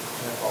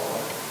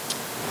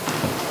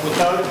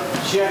 Without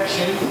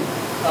objection,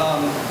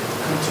 come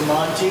to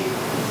Monty,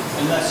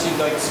 unless you'd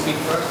like to speak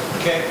first.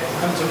 Okay,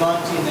 come to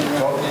Monty and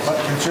then recognize. my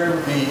concern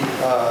would be,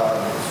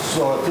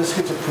 so if this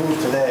gets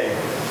approved today,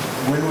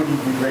 when would you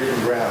be breaking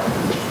ground?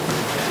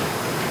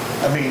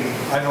 I mean,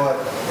 I know,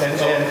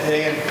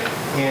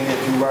 and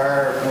if you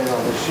are planning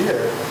on this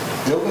year,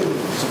 building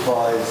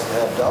supplies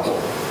have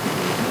doubled.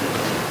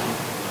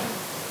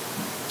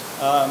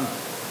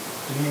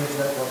 Can you answer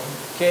that question?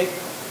 Okay,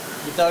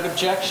 without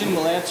objection,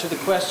 we'll answer the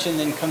question,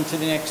 then come to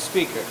the next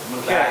speaker. I'm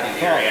going to back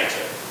into your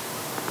answer.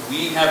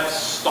 We have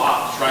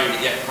stopped trying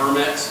to get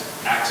permits,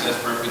 access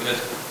permits,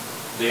 because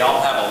they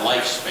all have a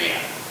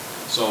lifespan.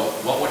 So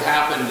what would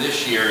happen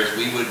this year is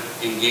we would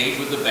engage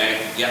with the bank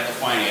to get the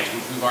finance,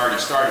 which we've already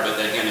started, but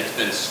then again, it's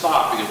been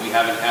stopped because we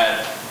haven't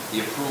had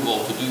the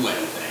approval to do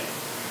anything.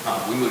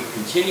 We would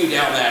continue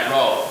down that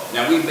road.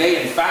 Now, we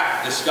may in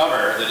fact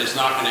discover that it's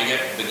not going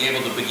to be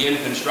able to begin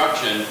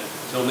construction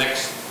till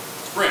next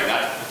spring.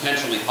 That's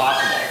potentially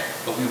possible.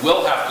 But we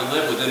will have to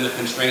live within the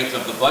constraints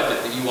of the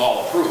budget that you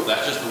all approve.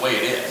 That's just the way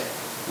it is.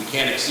 We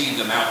can't exceed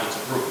the amount that's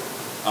approved.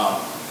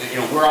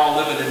 We're all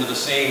living into the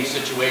same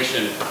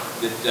situation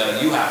that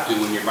you have to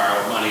when you're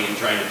borrowing money and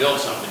trying to build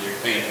something. You're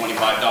paying $25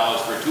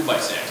 for a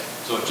 2x6.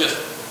 So it just,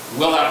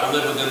 we'll have to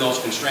live within those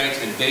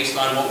constraints, and based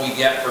on what we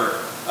get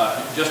for,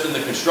 just in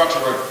the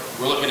construction,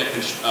 we're looking at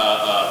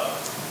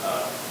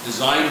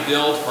design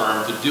build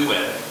firm to do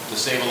it, to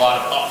save a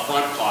lot of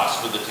upfront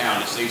costs for the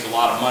town. It saves a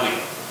lot of money.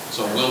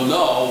 So we'll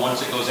know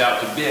once it goes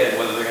out to bid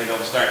whether they're going to be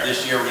able to start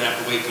this year or we're going to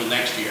have to wait till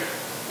next year.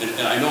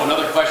 And I know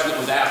another question that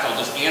was asked, I'll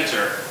just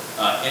answer.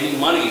 Any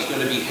money is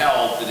going to be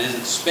held that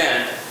isn't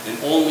spent and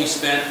only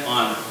spent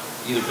on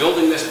either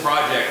building this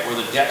project or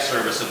the debt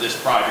service of this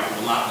project. It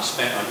will not be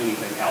spent on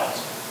anything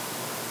else.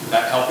 Does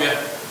that help you?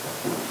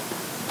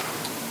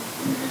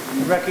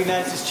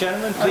 Recognize this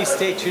gentleman. Please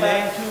state your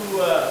name. Back to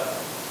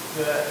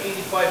the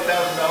 $85,000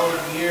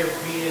 a year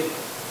being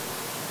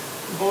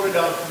voted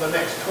on for the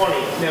next 20.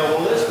 Now,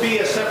 will this be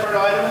a separate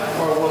item,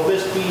 or will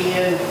this be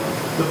in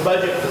the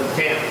budget for the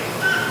town?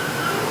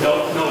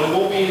 No, it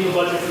won't be in the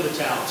budget for the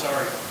town,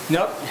 sorry.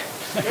 Nope.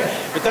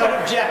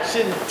 Without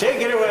objection,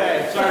 take it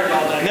away. Sorry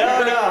about that. No.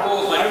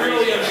 I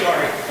really am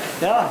sorry.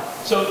 No.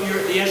 So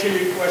the answer to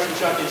your question,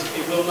 Chuck, is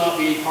it will not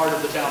be part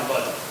of the town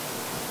budget.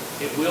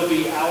 It will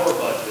be our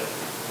budget,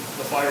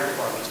 the fire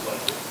department's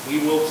budget.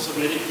 We will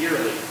submit it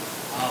yearly.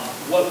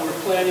 What we're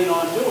planning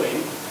on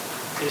doing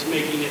is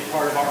making it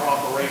part of our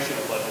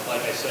operational budget,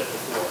 like I said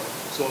before.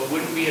 So it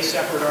wouldn't be a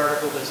separate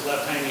article that's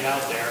left hanging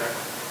out there.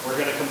 We're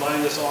going to combine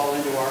this all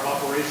into our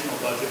operational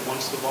budget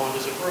once the bond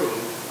is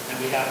approved, and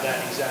we have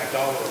that exact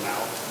dollar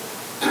amount.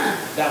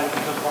 That would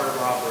become part of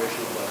our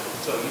operational budget.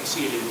 So you'd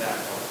see it in that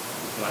one.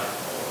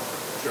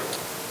 Sure.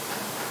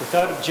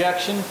 Without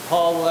objection,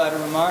 Paul will add a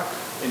remark.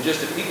 And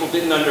just if people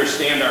didn't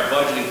understand our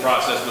budgeting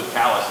process with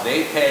Callis,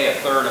 they pay a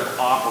third of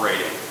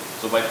operating.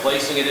 So by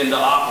placing it into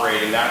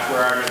operating, that's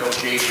where our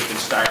negotiation can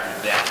start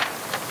with them.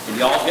 And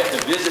y'all get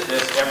to visit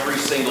this every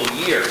single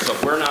year. So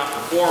if we're not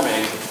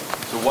performing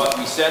to what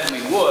we said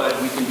we would,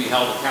 we can be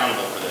held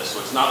accountable for this. So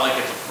it's not like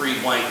it's a free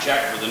blank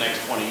check for the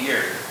next 20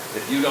 years.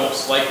 If you don't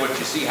like what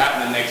you see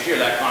happening next year,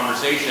 that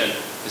conversation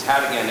is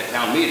had again at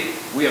town meeting.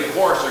 We, of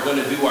course, are going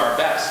to do our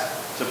best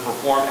to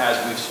perform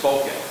as we've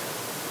spoken.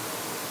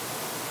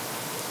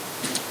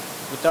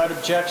 Without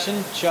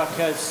objection, Chuck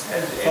has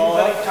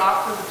anybody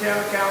talked to the town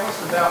of Callis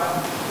about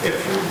if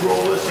you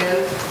roll this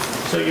in,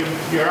 so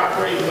your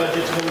operating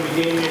budget's going to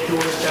be gaining you $200,000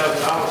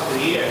 for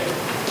the year?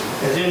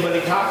 Has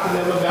anybody talked to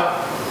them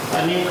about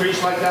an increase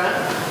like that?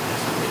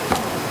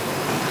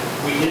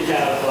 We did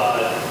have,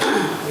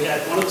 we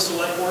had one of the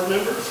select board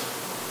members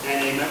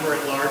and a member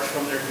at large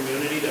from their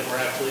community that were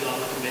actually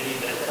on the committee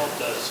that helped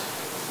us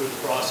through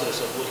the process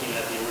of looking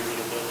at the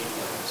original building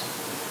plans.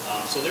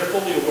 So they're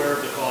fully aware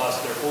of the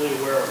cost, they're fully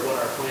aware of what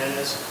our plan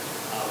is.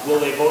 Will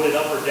they vote it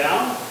up or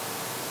down?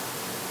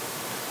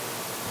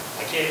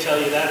 I can't tell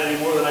you that any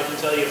more than I can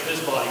tell you if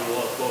this body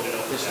will vote it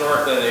up or down.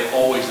 Historically, they've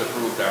always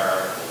approved our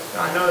articles.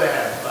 I know they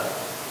have, but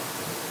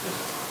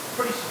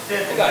pretty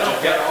substantial. I got you,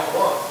 amount yeah. all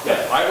along.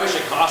 Yeah, I wish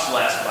it cost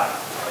less, but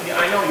Yeah,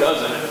 I know it you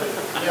doesn't.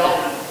 You know,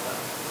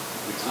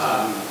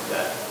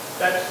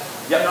 that's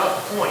Yep. not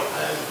the point.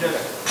 I'm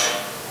just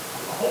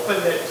hoping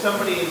that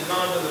somebody has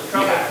gone to the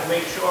trouble Yeah. to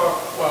make sure,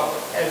 well,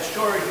 as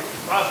sure as you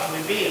can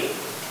possibly be,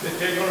 that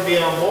they're gonna be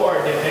on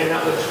board, and they're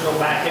not just gonna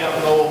back out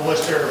and go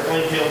Worcester or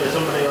Plainfield or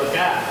somebody like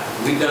that.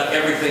 We've done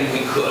everything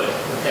we could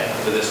Okay.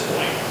 to this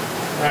point.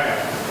 All right.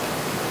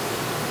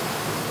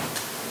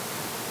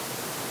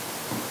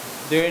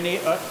 There any,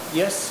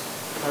 yes,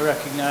 I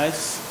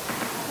recognize.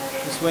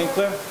 Ms.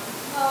 Winkler?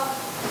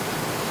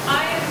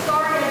 I am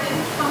sorry I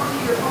didn't come to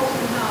your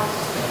open house.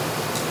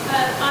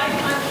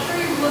 I'm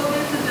sure you looked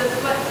into this,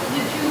 but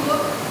did you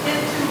look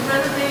into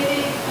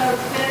renovating or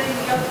expanding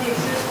up the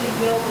existing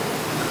building?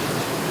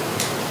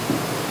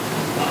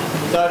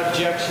 Without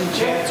objection,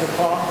 Chance or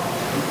Paul?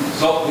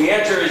 So the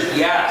answer is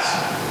yes.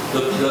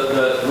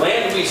 The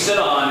land we sit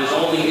on is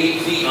only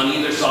 8 feet on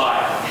either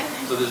side.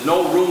 So there's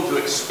no room to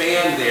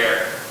expand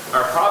there.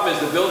 Our problem is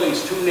the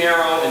building's too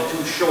narrow and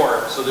too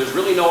short, so there's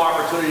really no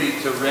opportunity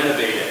to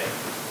renovate it.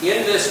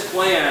 In this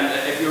plan,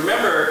 if you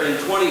remember in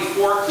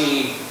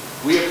 2014,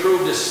 we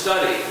approved a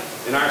study,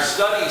 and our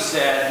study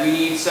said we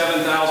need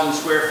 7,000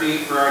 square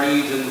feet for our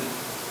needs, and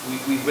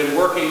we've been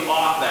working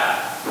off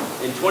that.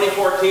 In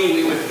 2014,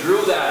 we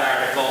withdrew that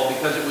article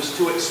because it was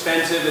too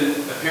expensive and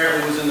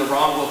apparently was in the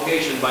wrong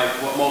location by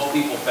what most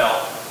people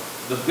felt.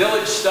 The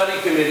village study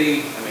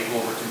committee, I may go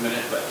over 2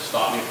 minutes, but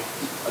stop me.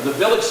 The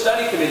village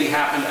study committee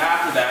happened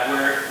after that,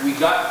 where we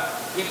got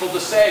people to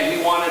say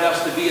we wanted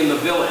us to be in the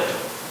village.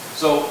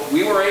 So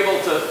we were able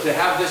to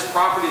have this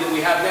property that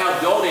we have now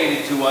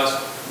donated to us.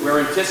 We're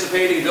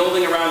anticipating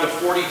building around a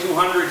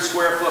 4,200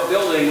 square foot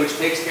building, which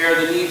takes care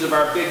of the needs of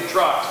our big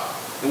trucks.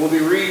 And we'll be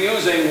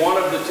reusing one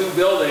of the 2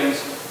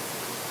 buildings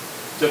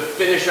to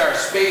finish our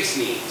space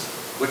needs,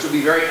 which will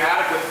be very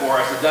adequate for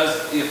us. It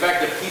does the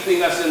effect of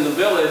keeping us in the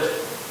village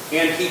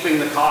and keeping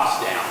the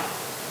cost down.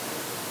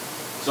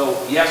 So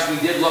yes, we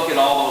did look at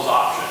all those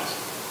options.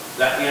 Does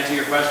that answer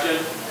your question?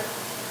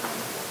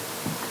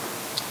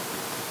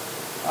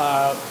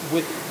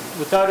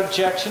 Without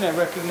objection, I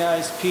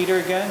recognize Peter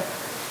again.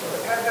 So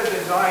as a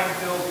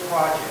design-build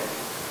project,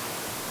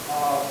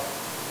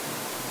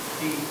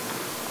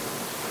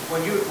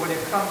 when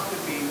it comes to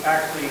be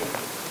actually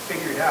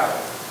figured out,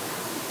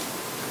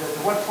 the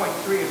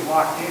 1.3 is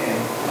locked in,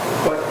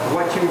 but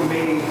what you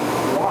may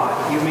want,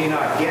 you may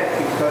not get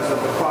because of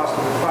the cost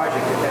of the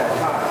project at that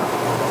time.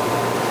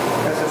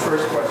 That's the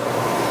first question.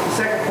 The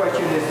second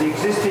question is the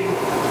existing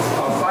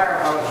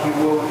firehouse you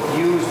will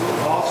use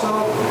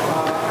also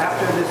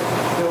after this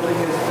building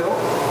is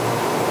built?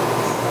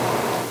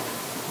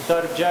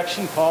 Without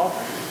objection, Paul?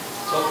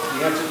 So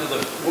the answer to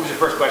what was your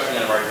first question?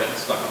 I've already been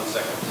stuck on the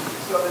second.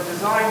 So the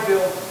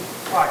design-build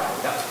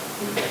project. Yeah.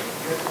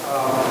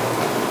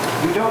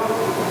 You're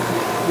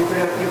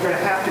going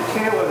to have to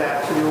tailor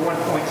that to your $1.3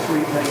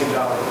 million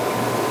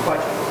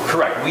budget.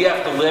 Correct. We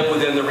have to live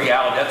within the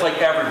reality. That's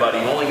like everybody.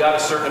 You've only got a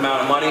certain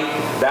amount of money.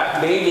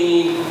 That may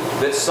mean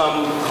that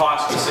some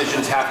cost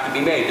decisions have to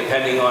be made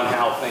depending on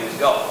how things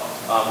go.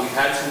 We've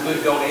had some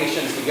good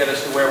donations to get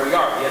us to where we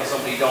are. We had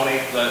somebody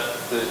donate the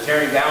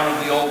tearing down of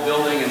the old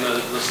building and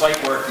the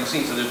site work you've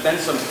seen. So there's been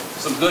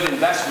some good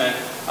investment.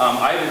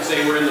 I would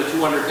say we're in the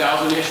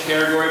 200,000-ish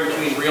category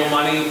between real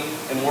money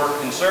and work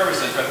and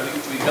services,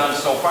 which we've done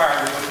so far,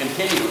 and we will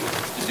continue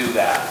to do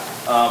that.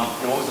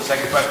 And what was the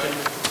second question?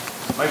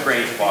 My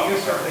brain's foggy,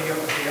 sir. The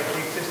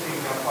existing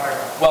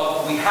firehouse.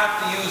 Well, we have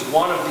to use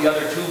one of the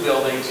other 2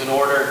 buildings in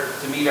order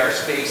to meet our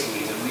space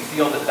needs, and we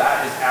feel that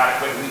that is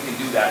adequate, and we can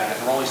do that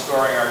because we're only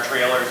storing our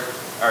trailers.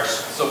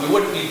 So we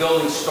wouldn't be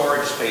building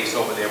storage space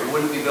over there. We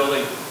wouldn't be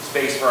building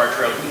space for our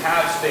trailers. We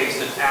have space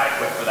that's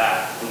adequate for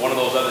that in one of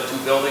those other 2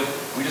 buildings.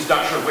 We're just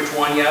not sure which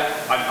one yet.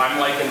 I'm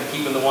liking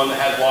keeping the one that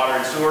has water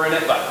and sewer in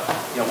it, but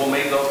we'll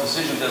make those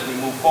decisions as we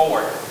move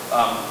forward.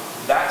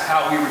 That's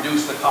how we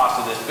reduce the cost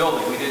of this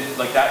building. We did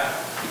like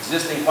that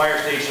existing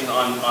fire station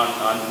on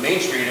Main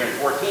Street here in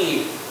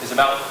 14 is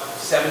about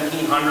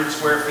 1,700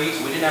 square feet,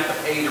 so we didn't have to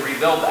pay to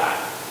rebuild that.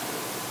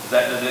 So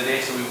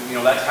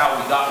that's how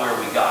we got where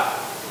we got.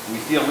 We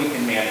feel we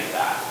can manage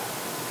that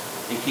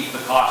and keep the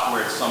cost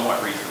where it's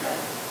somewhat reasonable.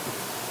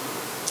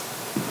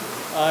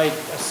 I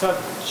saw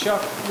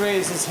Chuck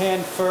raise his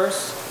hand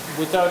first.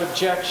 Without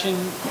objection,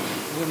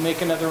 we'll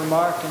make another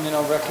remark, and then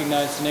I'll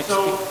recognize the next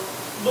speaker.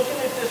 Looking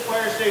at this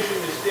fire station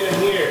that's down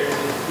here,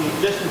 the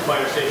existing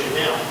fire station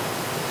now,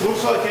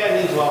 looks like that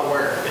needs a lot of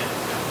work.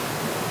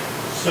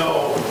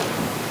 So,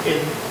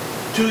 in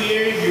 2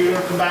 years, you're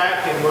gonna come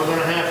back and we're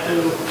gonna have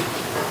to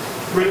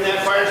bring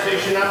that fire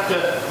station up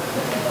to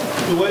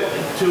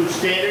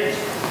standards,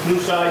 new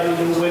siding,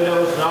 new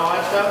windows and all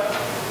that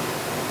stuff?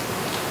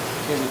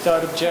 Okay,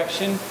 without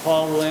objection,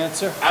 Paul will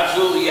answer.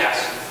 Absolutely,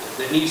 yes.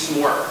 It needs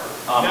some work.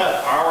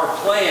 Our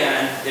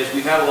plan is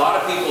we've had a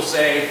lot of people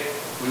say,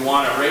 we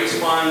want to raise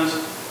funds,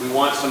 we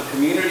want some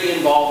community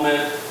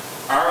involvement.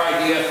 Our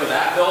idea for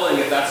that building,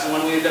 if that's that's the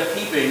one we end up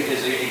keeping,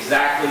 is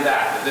exactly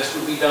that. That this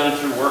would be done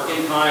through work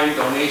in kind,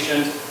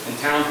 donations, and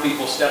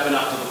townspeople stepping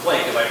up to the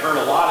plate. Because I've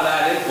heard a lot of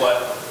that input,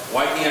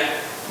 why can't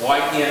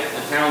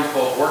the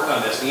townsfolk work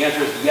on this? The answer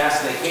is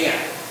yes, they can.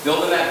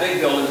 Building that big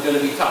building is going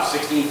to be tough.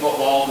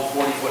 16-foot walls and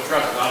 40-foot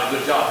trusses, not a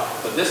good job.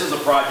 But this is a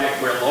project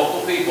where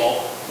local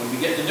people, when we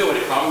get to do it,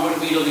 it probably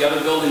wouldn't be till the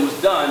other building was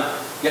done,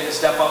 get to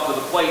step up to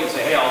the plate and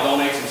say, hey, I'll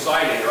donate some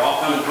siding, or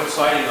I'll come and put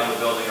siding on the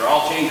building, or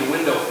I'll change a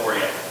window for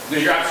you.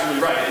 Because you're absolutely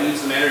right, it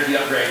needs some energy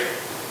upgrade.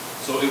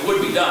 So it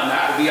would be done.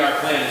 That would be our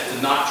plan, is to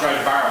not try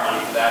to borrow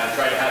money for that and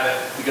try to have it,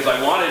 because I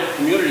wanted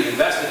community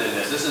invested in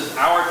this. This is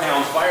our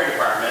town's fire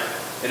department,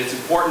 and it's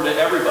important to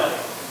everybody.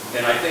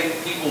 And I think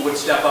people would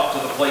step up to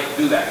the plate to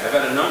do that. I've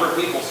had a number of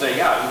people say,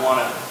 yeah, we want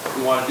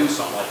to do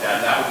something like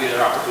that, and that would be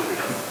their opportunity.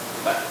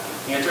 But,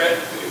 answer it?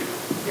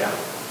 Yeah.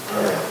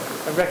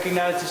 I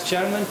recognize this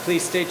gentleman.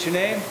 Please state your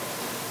name.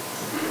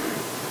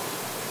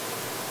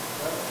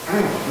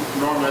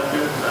 Norm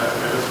Edmonds. I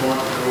just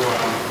want to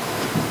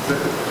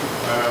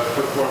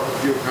put forth a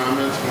few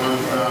comments.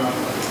 One,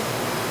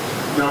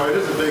 no, it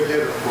is a big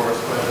hit, of course,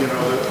 but you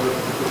know,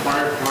 the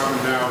fire department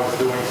now is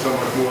doing so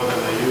much more than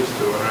they used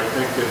to, and I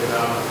think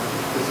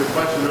it's a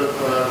question of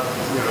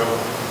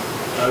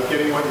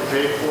getting what you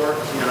paid for.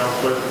 You know,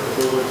 but if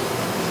it was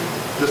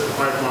just the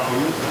fire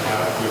department we used to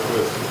have,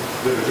 which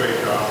did a great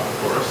job, of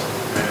course,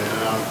 and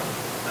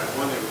that's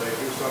one thing. They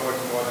do so much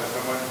more. There's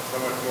so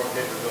much more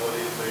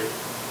capabilities.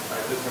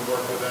 I did some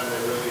work with them.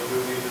 They really do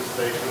need the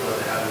station, but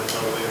they have it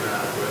totally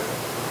inadequate,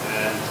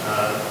 and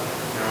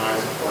you know, I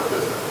support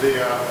this.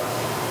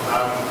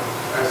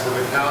 As to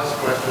the Callis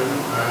question,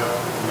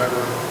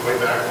 remember way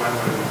back when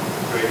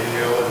Grady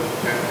Hill and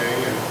Ken King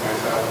and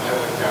myself met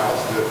with Callis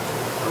to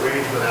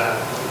arrange for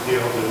that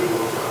deal to do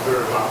a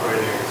third of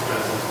operating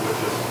expenses, which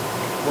has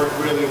worked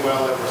really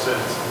well ever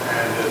since.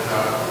 And it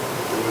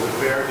was a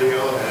fair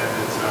deal, and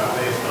it's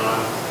based on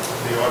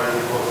the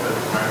audited books that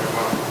the fire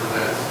department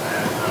presents,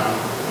 and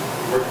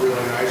worked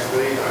really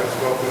nicely. I've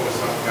spoken with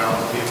some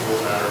Callis people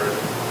that are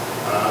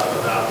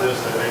about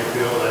this, that they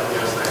feel that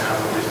yes, they have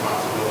a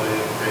responsibility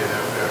to pay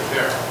their fair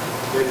share.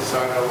 They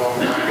decided a long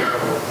time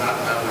ago not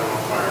to have their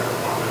own fire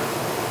department.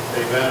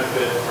 They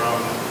benefit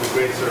from the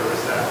great service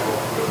that both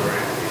Woodbury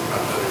and East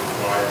Methodist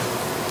provides.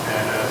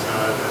 And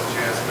as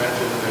Chance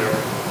mentioned,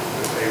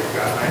 they've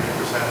got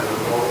 90% of the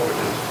vote,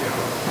 which is, you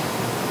know,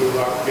 good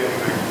luck getting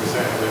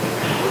 90% of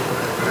anything in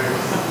Woodbury.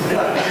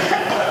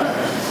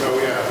 So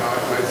yeah,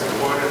 I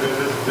support it.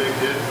 It is a big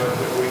hit, but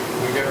we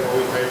get what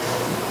we pay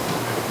for.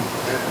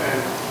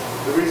 And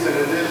the reason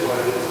it is what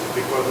it is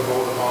because of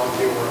all the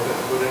volunteer work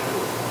that's put into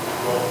it,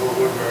 both for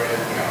Woodbury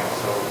and Cal.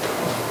 So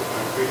I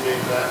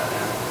appreciate that,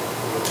 and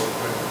we'll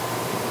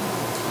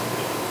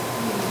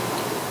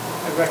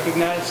I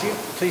recognize you.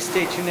 Please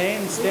state your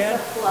name and stand.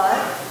 Lisa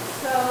Flood.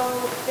 So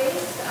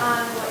based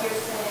on what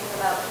you're saying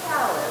about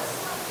Callis,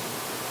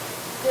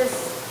 this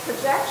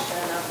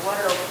projection of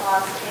what it'll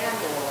cost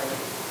annually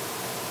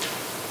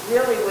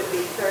really would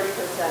be 30%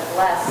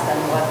 less than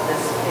what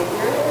this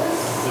figure is.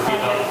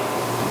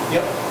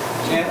 Yep.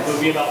 It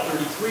would be about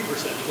 33%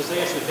 because they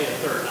actually pay a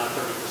third, not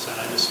 30%.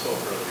 I misspoke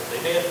earlier.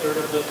 They pay a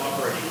third of the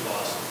operating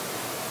cost.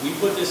 We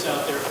put this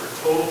out there for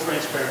total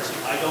transparency.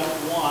 I don't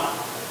want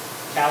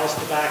Callis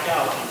to back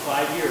out in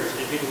 5 years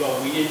and people go,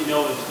 we didn't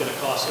know it was going to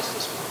cost us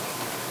this much.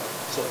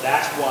 So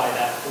that's why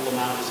that full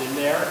amount is in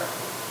there.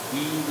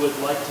 We would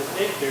like to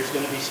think there's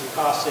going to be some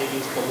cost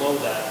savings below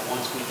that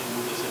once we can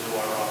move this into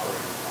our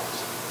operating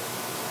costs.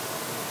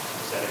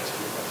 Does that answer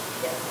your question?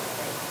 Yes.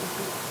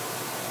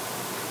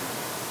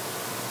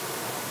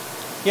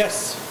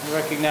 Yes,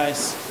 I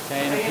recognize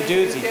Diana I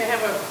Peduzzi.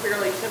 have a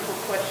fairly simple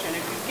question.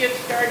 If you get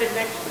started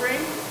next spring,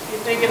 do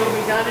you think it'll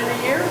be done in a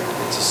year?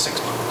 It's a 6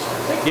 months.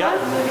 Yeah.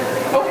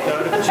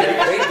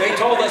 They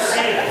told us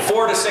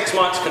 4 to 6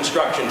 months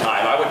construction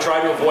time. I would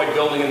try to avoid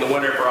building in the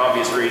winter for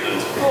obvious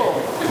reasons. Cool.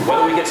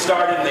 Whether we get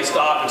started and they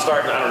stop and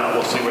start, I don't know.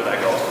 We'll see where that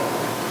goes.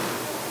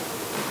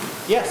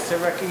 Yes, I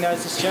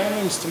recognize this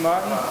gentleman, Mr.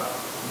 Martin.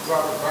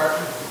 Robert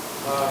Barton.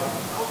 I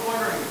was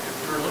wondering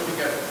if you're looking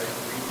at a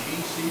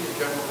GC, a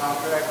general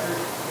contractor,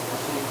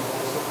 seeing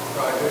all the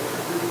projects,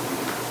 or do you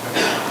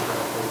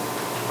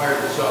hire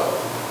to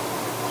sell?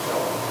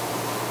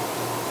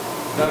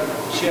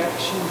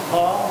 Objection,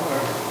 Paul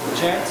or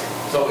Chance?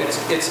 So it's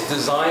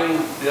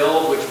design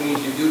build, which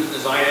means you do the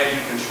design as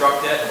you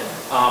construct it.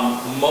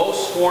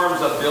 Most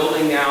forms of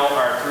building now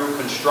are through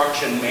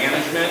construction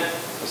management.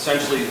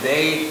 Essentially,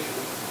 they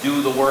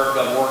do the work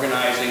of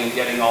organizing and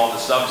getting all the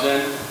subs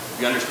in.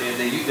 You understand,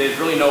 there's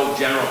really no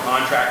general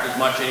contractors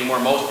much anymore.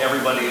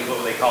 Everybody is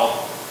what they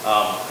call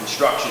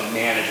construction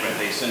management.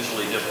 They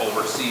essentially just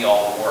oversee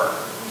all the work.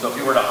 So if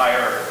you were to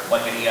hire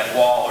like an EF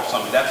Wall or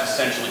something, that's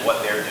essentially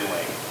what they're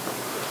doing.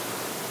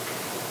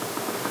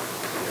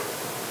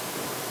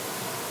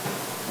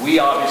 We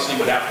obviously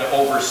would have to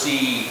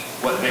oversee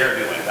what they're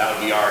doing. That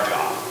would be our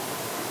job.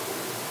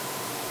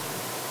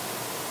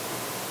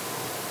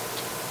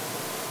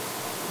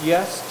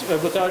 Yes,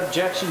 without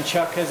objection,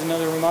 Chuck has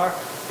another remark.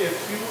 If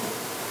you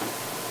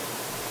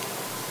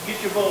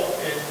get your vote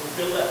and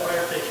build that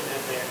fire station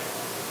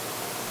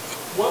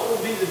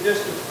would be the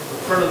distance from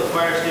the front of the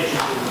fire station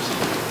to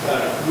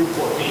Route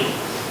 14?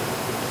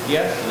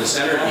 Yes? In the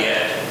center of the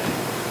edge.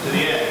 To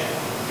the edge?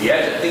 The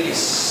edge, I think, is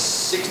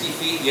 60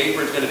 feet. The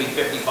apron's going to be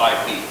 55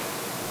 feet.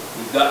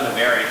 We've gotten a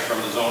variance from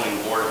the zoning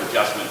board of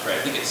adjustment for, I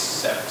think it's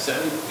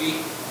 70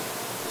 feet,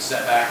 the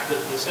setback. The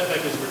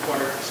setback is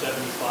required for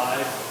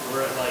 75.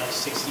 We're at like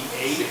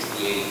 68.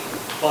 68.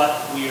 But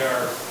we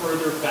are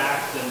further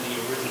back than the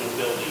original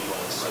building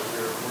was. So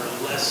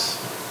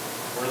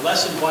we're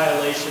less in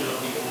violation of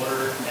the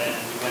order, and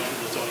we went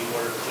through the zoning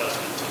board of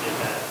adjustment to get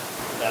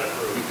that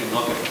approved. You can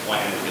look at the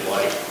plan if you'd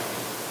like.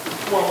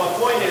 Well, my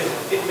point is,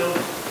 getting those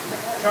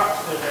trucks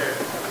in there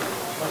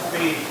must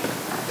be,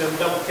 them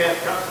double cab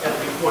trucks gotta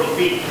be 40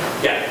 feet.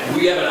 Yeah,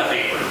 we have enough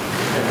apron.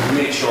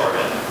 We made sure of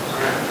it.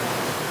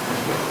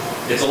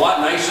 It's a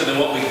lot nicer than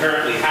what we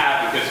currently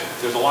have because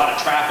there's a lot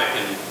of traffic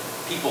and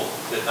people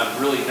that I'm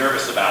really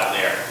nervous about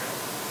there.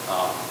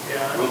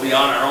 We'll be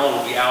on our own,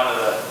 we'll be out of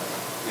the,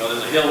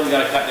 there's a hill we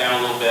gotta cut down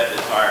a little bit as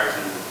far as,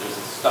 and there's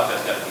stuff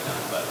that's gotta be done,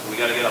 but we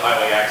gotta get a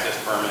highway access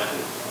permit and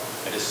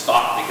I just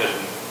stopped because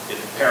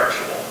it's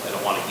perishable. I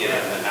don't want to get it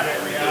and then have to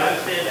redo it. Yeah, I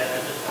understand that.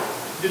 I just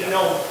didn't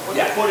know what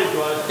the footage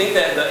was. I think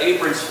that the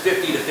apron's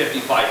 50 to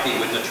 55 feet.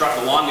 With the truck,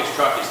 the longest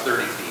truck is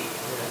 30 feet.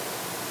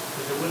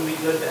 Because it wouldn't be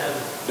good to have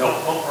a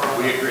bumper on.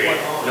 We agree.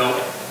 No,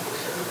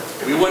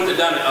 we wouldn't have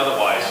done it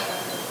otherwise.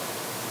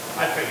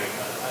 I figured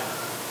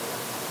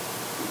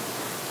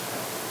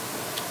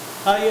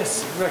that.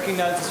 Yes,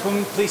 recognize this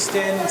woman. Please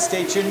stand and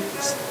state your...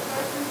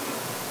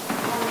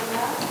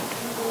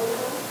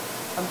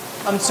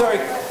 I'm sorry,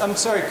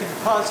 could you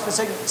pause for a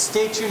second?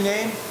 State your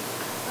name.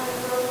 I'm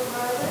Rose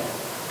Riley,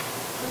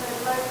 and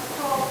I'd like to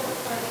call the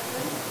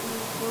question.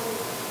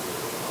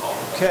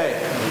 Okay,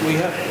 we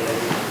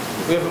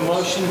have a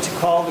motion to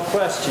call the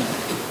question.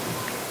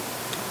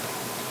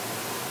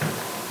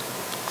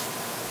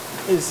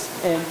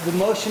 And the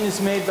motion is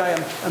made by,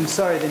 I'm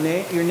sorry, your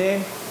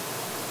name?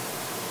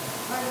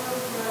 I'm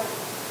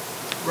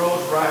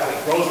Rose Riley.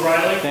 Rose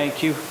Riley?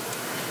 Thank you.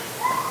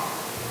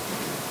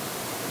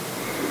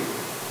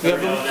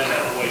 Every now and then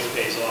that voice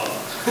pays off.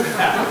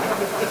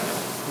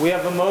 We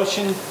have a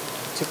motion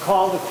to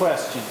call the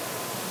question,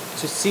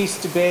 to cease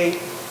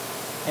debate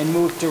and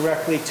move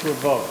directly to a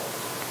vote.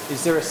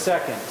 Is there a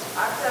second?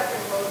 I second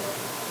motion.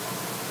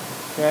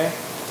 Okay.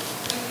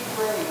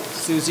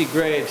 Susie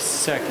Graves. Susie Graves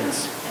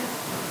seconds.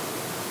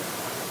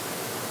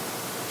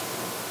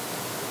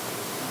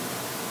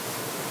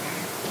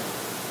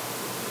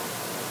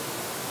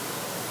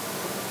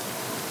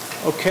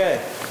 Okay.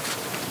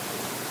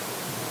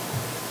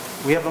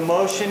 We have a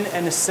motion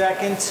and a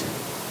second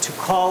to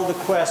call the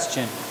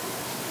question.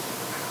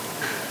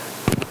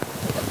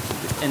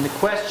 And the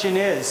question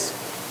is,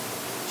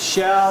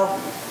 shall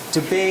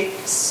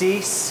debate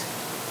cease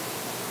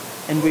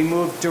and we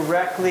move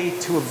directly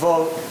to a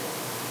vote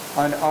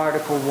on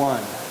Article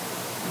 1?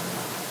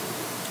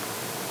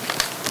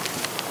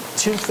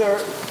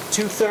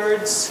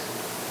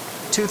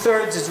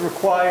 Two-thirds is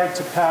required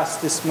to pass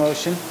this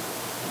motion.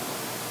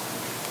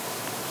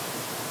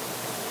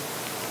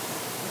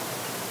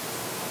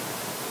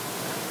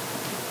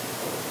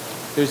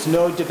 There's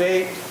no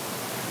debate,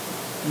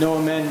 no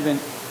amendment.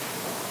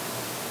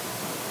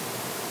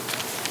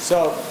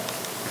 So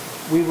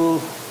we will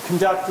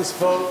conduct this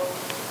vote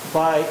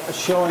by a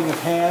showing of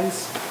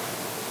hands.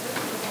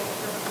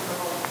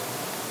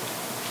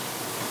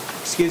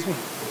 Excuse me?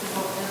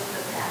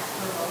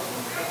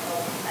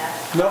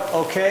 No,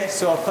 okay,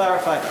 so I'll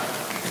clarify.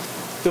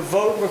 The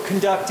vote we're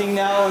conducting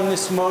now on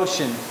this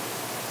motion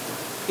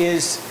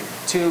is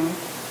to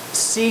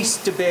cease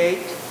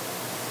debate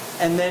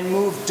and then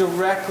move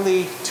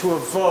directly to a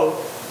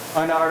vote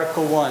on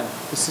Article 1.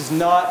 This is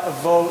not a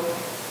vote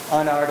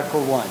on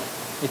Article 1.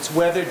 It's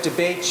whether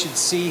debate should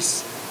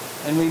cease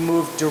and we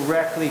move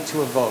directly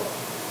to a vote.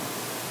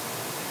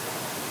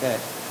 Okay.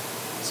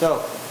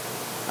 So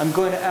I'm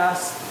going to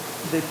ask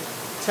the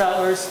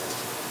tellers,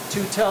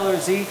 2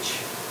 tellers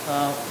each,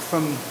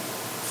 from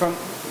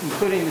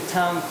including the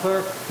town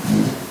clerk,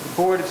 the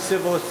Board of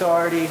Civil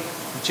Authority,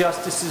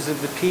 justices of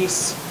the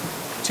peace,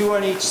 2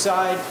 on each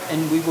side,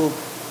 and we will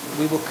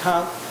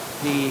count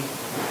the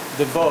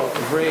vote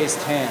of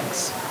raised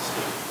hands.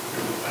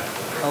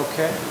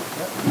 Okay.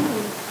 Yep.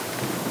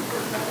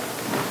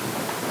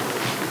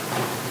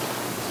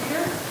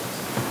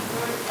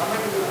 How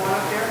many do we want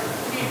up there?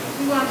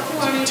 We want 2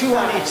 on each side. 2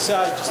 on each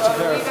side, just to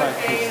verify. We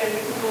got A, and you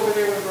can go over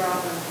there with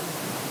Robin.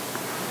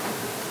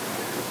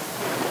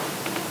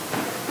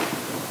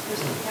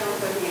 Just to count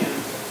the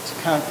hands. To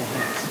count the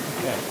hands.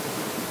 Okay.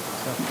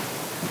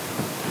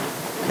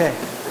 Okay.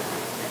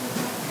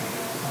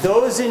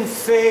 Those in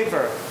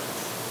favor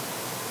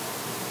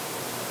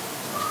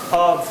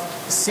of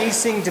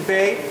ceasing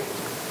debate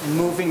and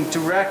moving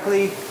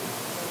directly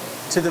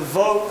to the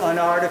vote on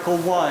Article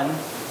 1,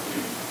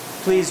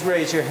 please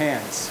raise your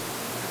hands.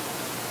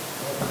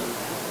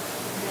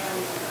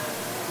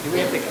 Do we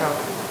have to count?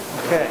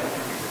 Okay.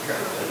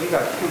 We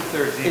got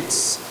 2/3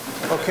 each.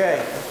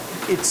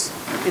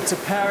 It's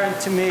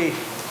apparent to me,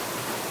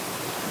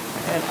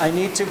 and I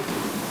need to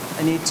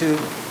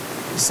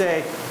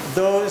say,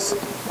 those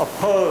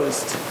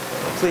opposed,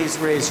 please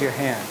raise your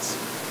hands.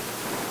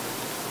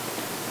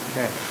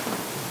 Okay.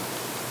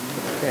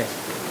 Okay.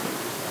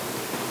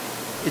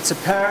 It's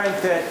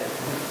apparent that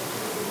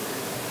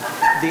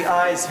the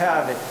ayes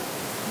have it,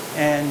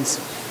 and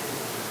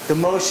the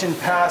motion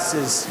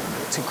passes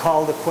to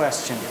call the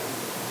question.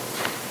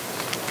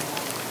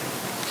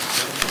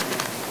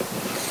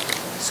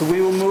 So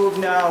we will move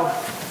now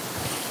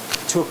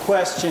to a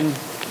question,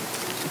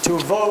 to a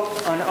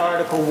vote on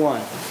Article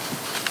 1.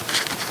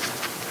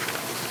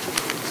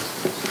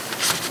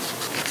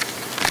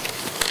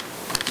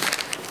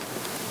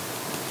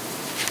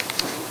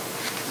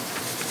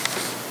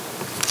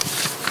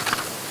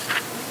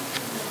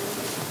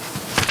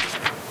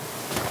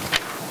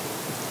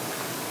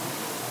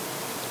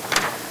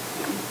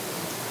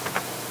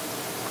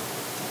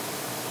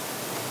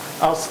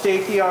 I'll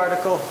state the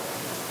article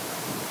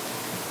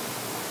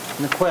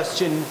and the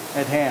question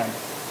at hand.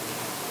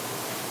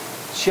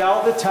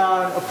 Shall the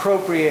town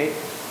appropriate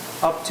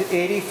up to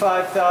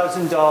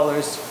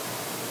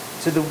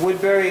 $85,000 to the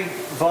Woodbury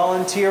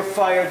Volunteer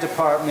Fire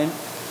Department,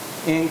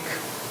 Inc.,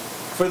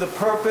 for the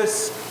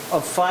purpose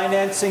of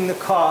financing the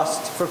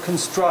cost for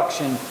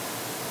construction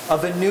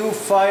of a new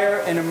fire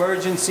and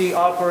emergency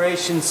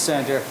operations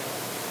center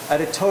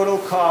at a total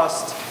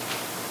cost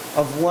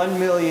of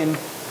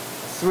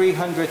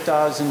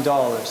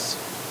 $1,300,000.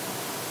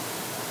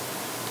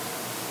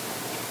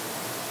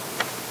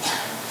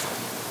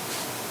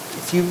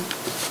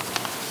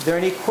 Are there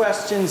any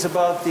questions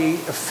about the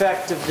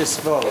effect of this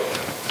vote?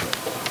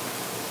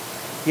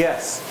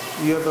 Yes,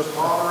 you have a...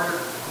 Moderator,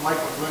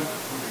 Michael Flynn,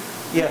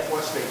 yes.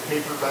 Request a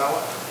paper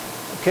ballot.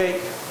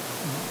 Okay,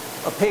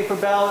 a paper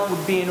ballot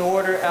would be in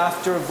order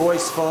after a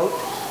voice vote.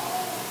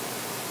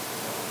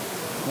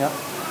 Yep.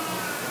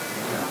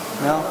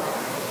 No?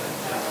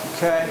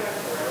 Okay.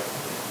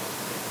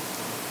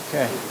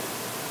 Okay.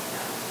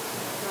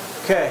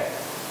 Okay.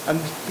 I'm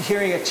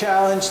hearing a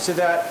challenge to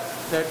that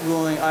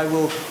ruling. I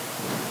will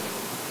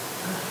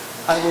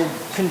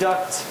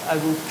conduct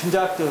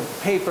a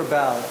paper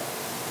ballot.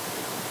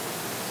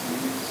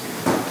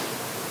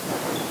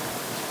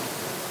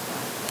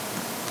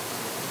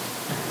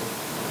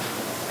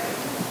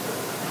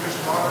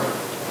 Mr. Moderator?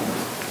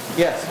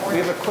 Yes, we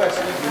have a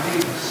question. You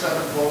need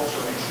 7 votes, so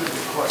you should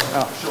request a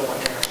show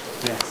of hands.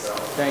 Yes,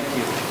 thank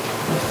you.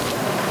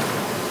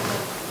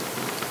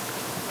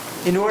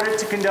 In order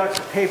to conduct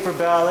a paper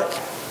ballot,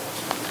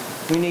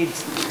 we need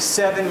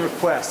 7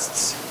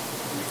 requests.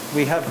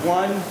 We have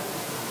 1.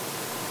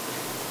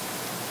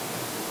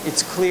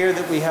 It's clear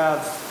that we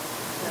have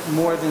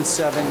more than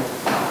 7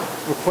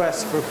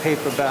 requests for a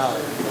paper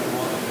ballot.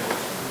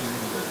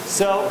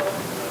 So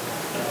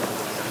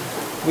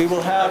we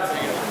will have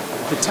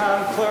the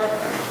town clerk,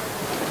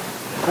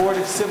 Board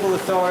of Civil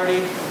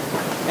Authority,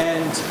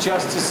 and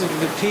Justice of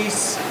the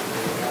Peace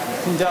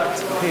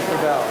conduct a paper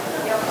ballot.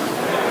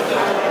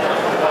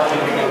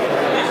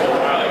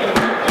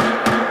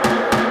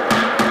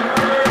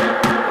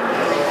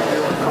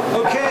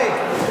 Okay.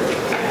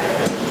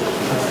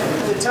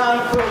 The town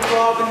clerk,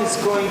 Robin, is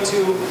going to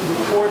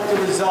report the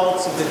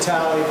results of the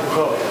tally of the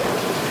vote.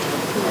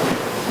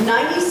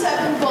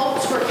 97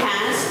 votes were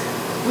cast.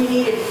 We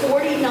needed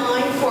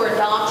 49 for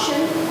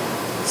adoption,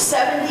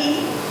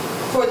 70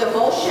 for the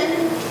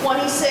motion,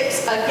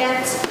 26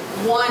 against,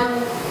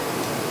 1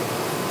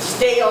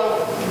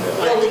 stale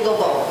illegal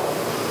vote.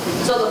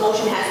 So the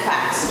motion has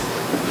passed.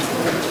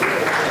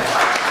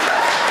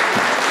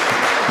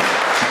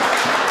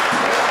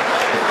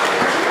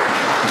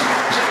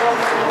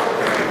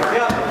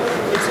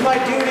 Yeah, it's my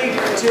duty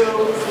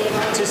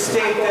to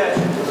state that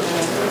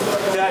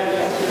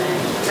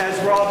as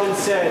Robin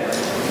said,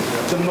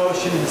 the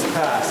motion is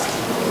passed.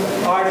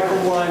 Article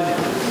 1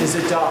 is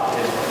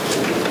adopted.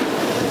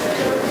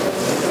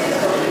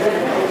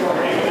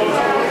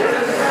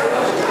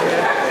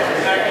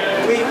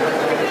 We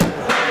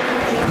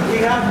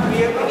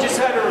just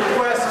had a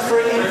request for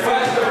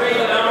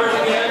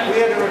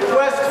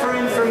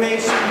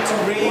information to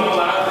read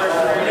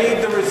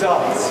the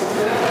results.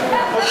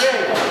 Okay,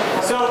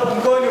 so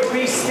I'm going to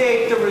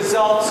restate the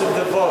results of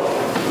the vote,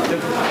 the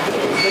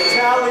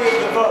tally of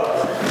the vote.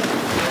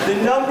 The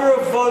number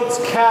of votes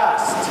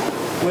cast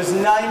was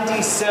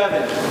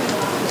 97.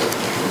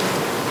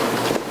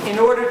 In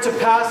order to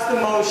pass the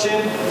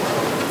motion,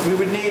 we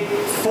would need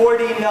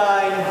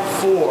 49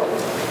 for.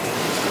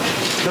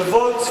 The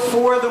votes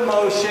for the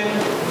motion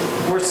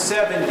were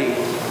 70.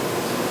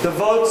 The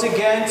votes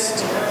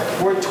against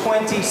were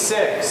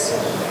 26.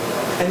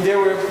 And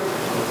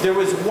there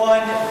was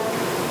 1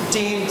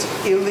 deemed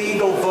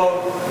illegal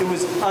vote. It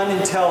was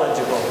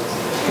unintelligible.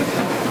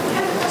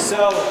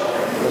 So,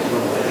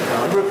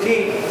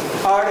 repeat,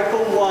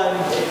 Article 1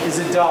 is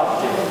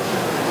adopted.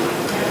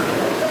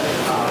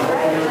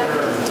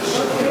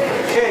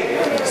 Okay,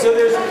 so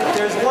there's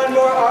one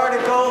more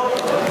article,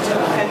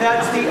 and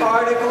that's the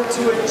article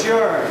to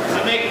adjourn.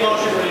 I make a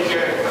motion to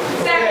adjourn.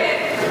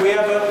 Okay, we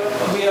have a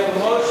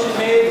motion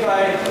made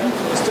by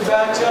Mr.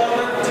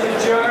 Batchelder to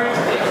adjourn.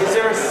 Is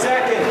there a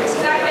second?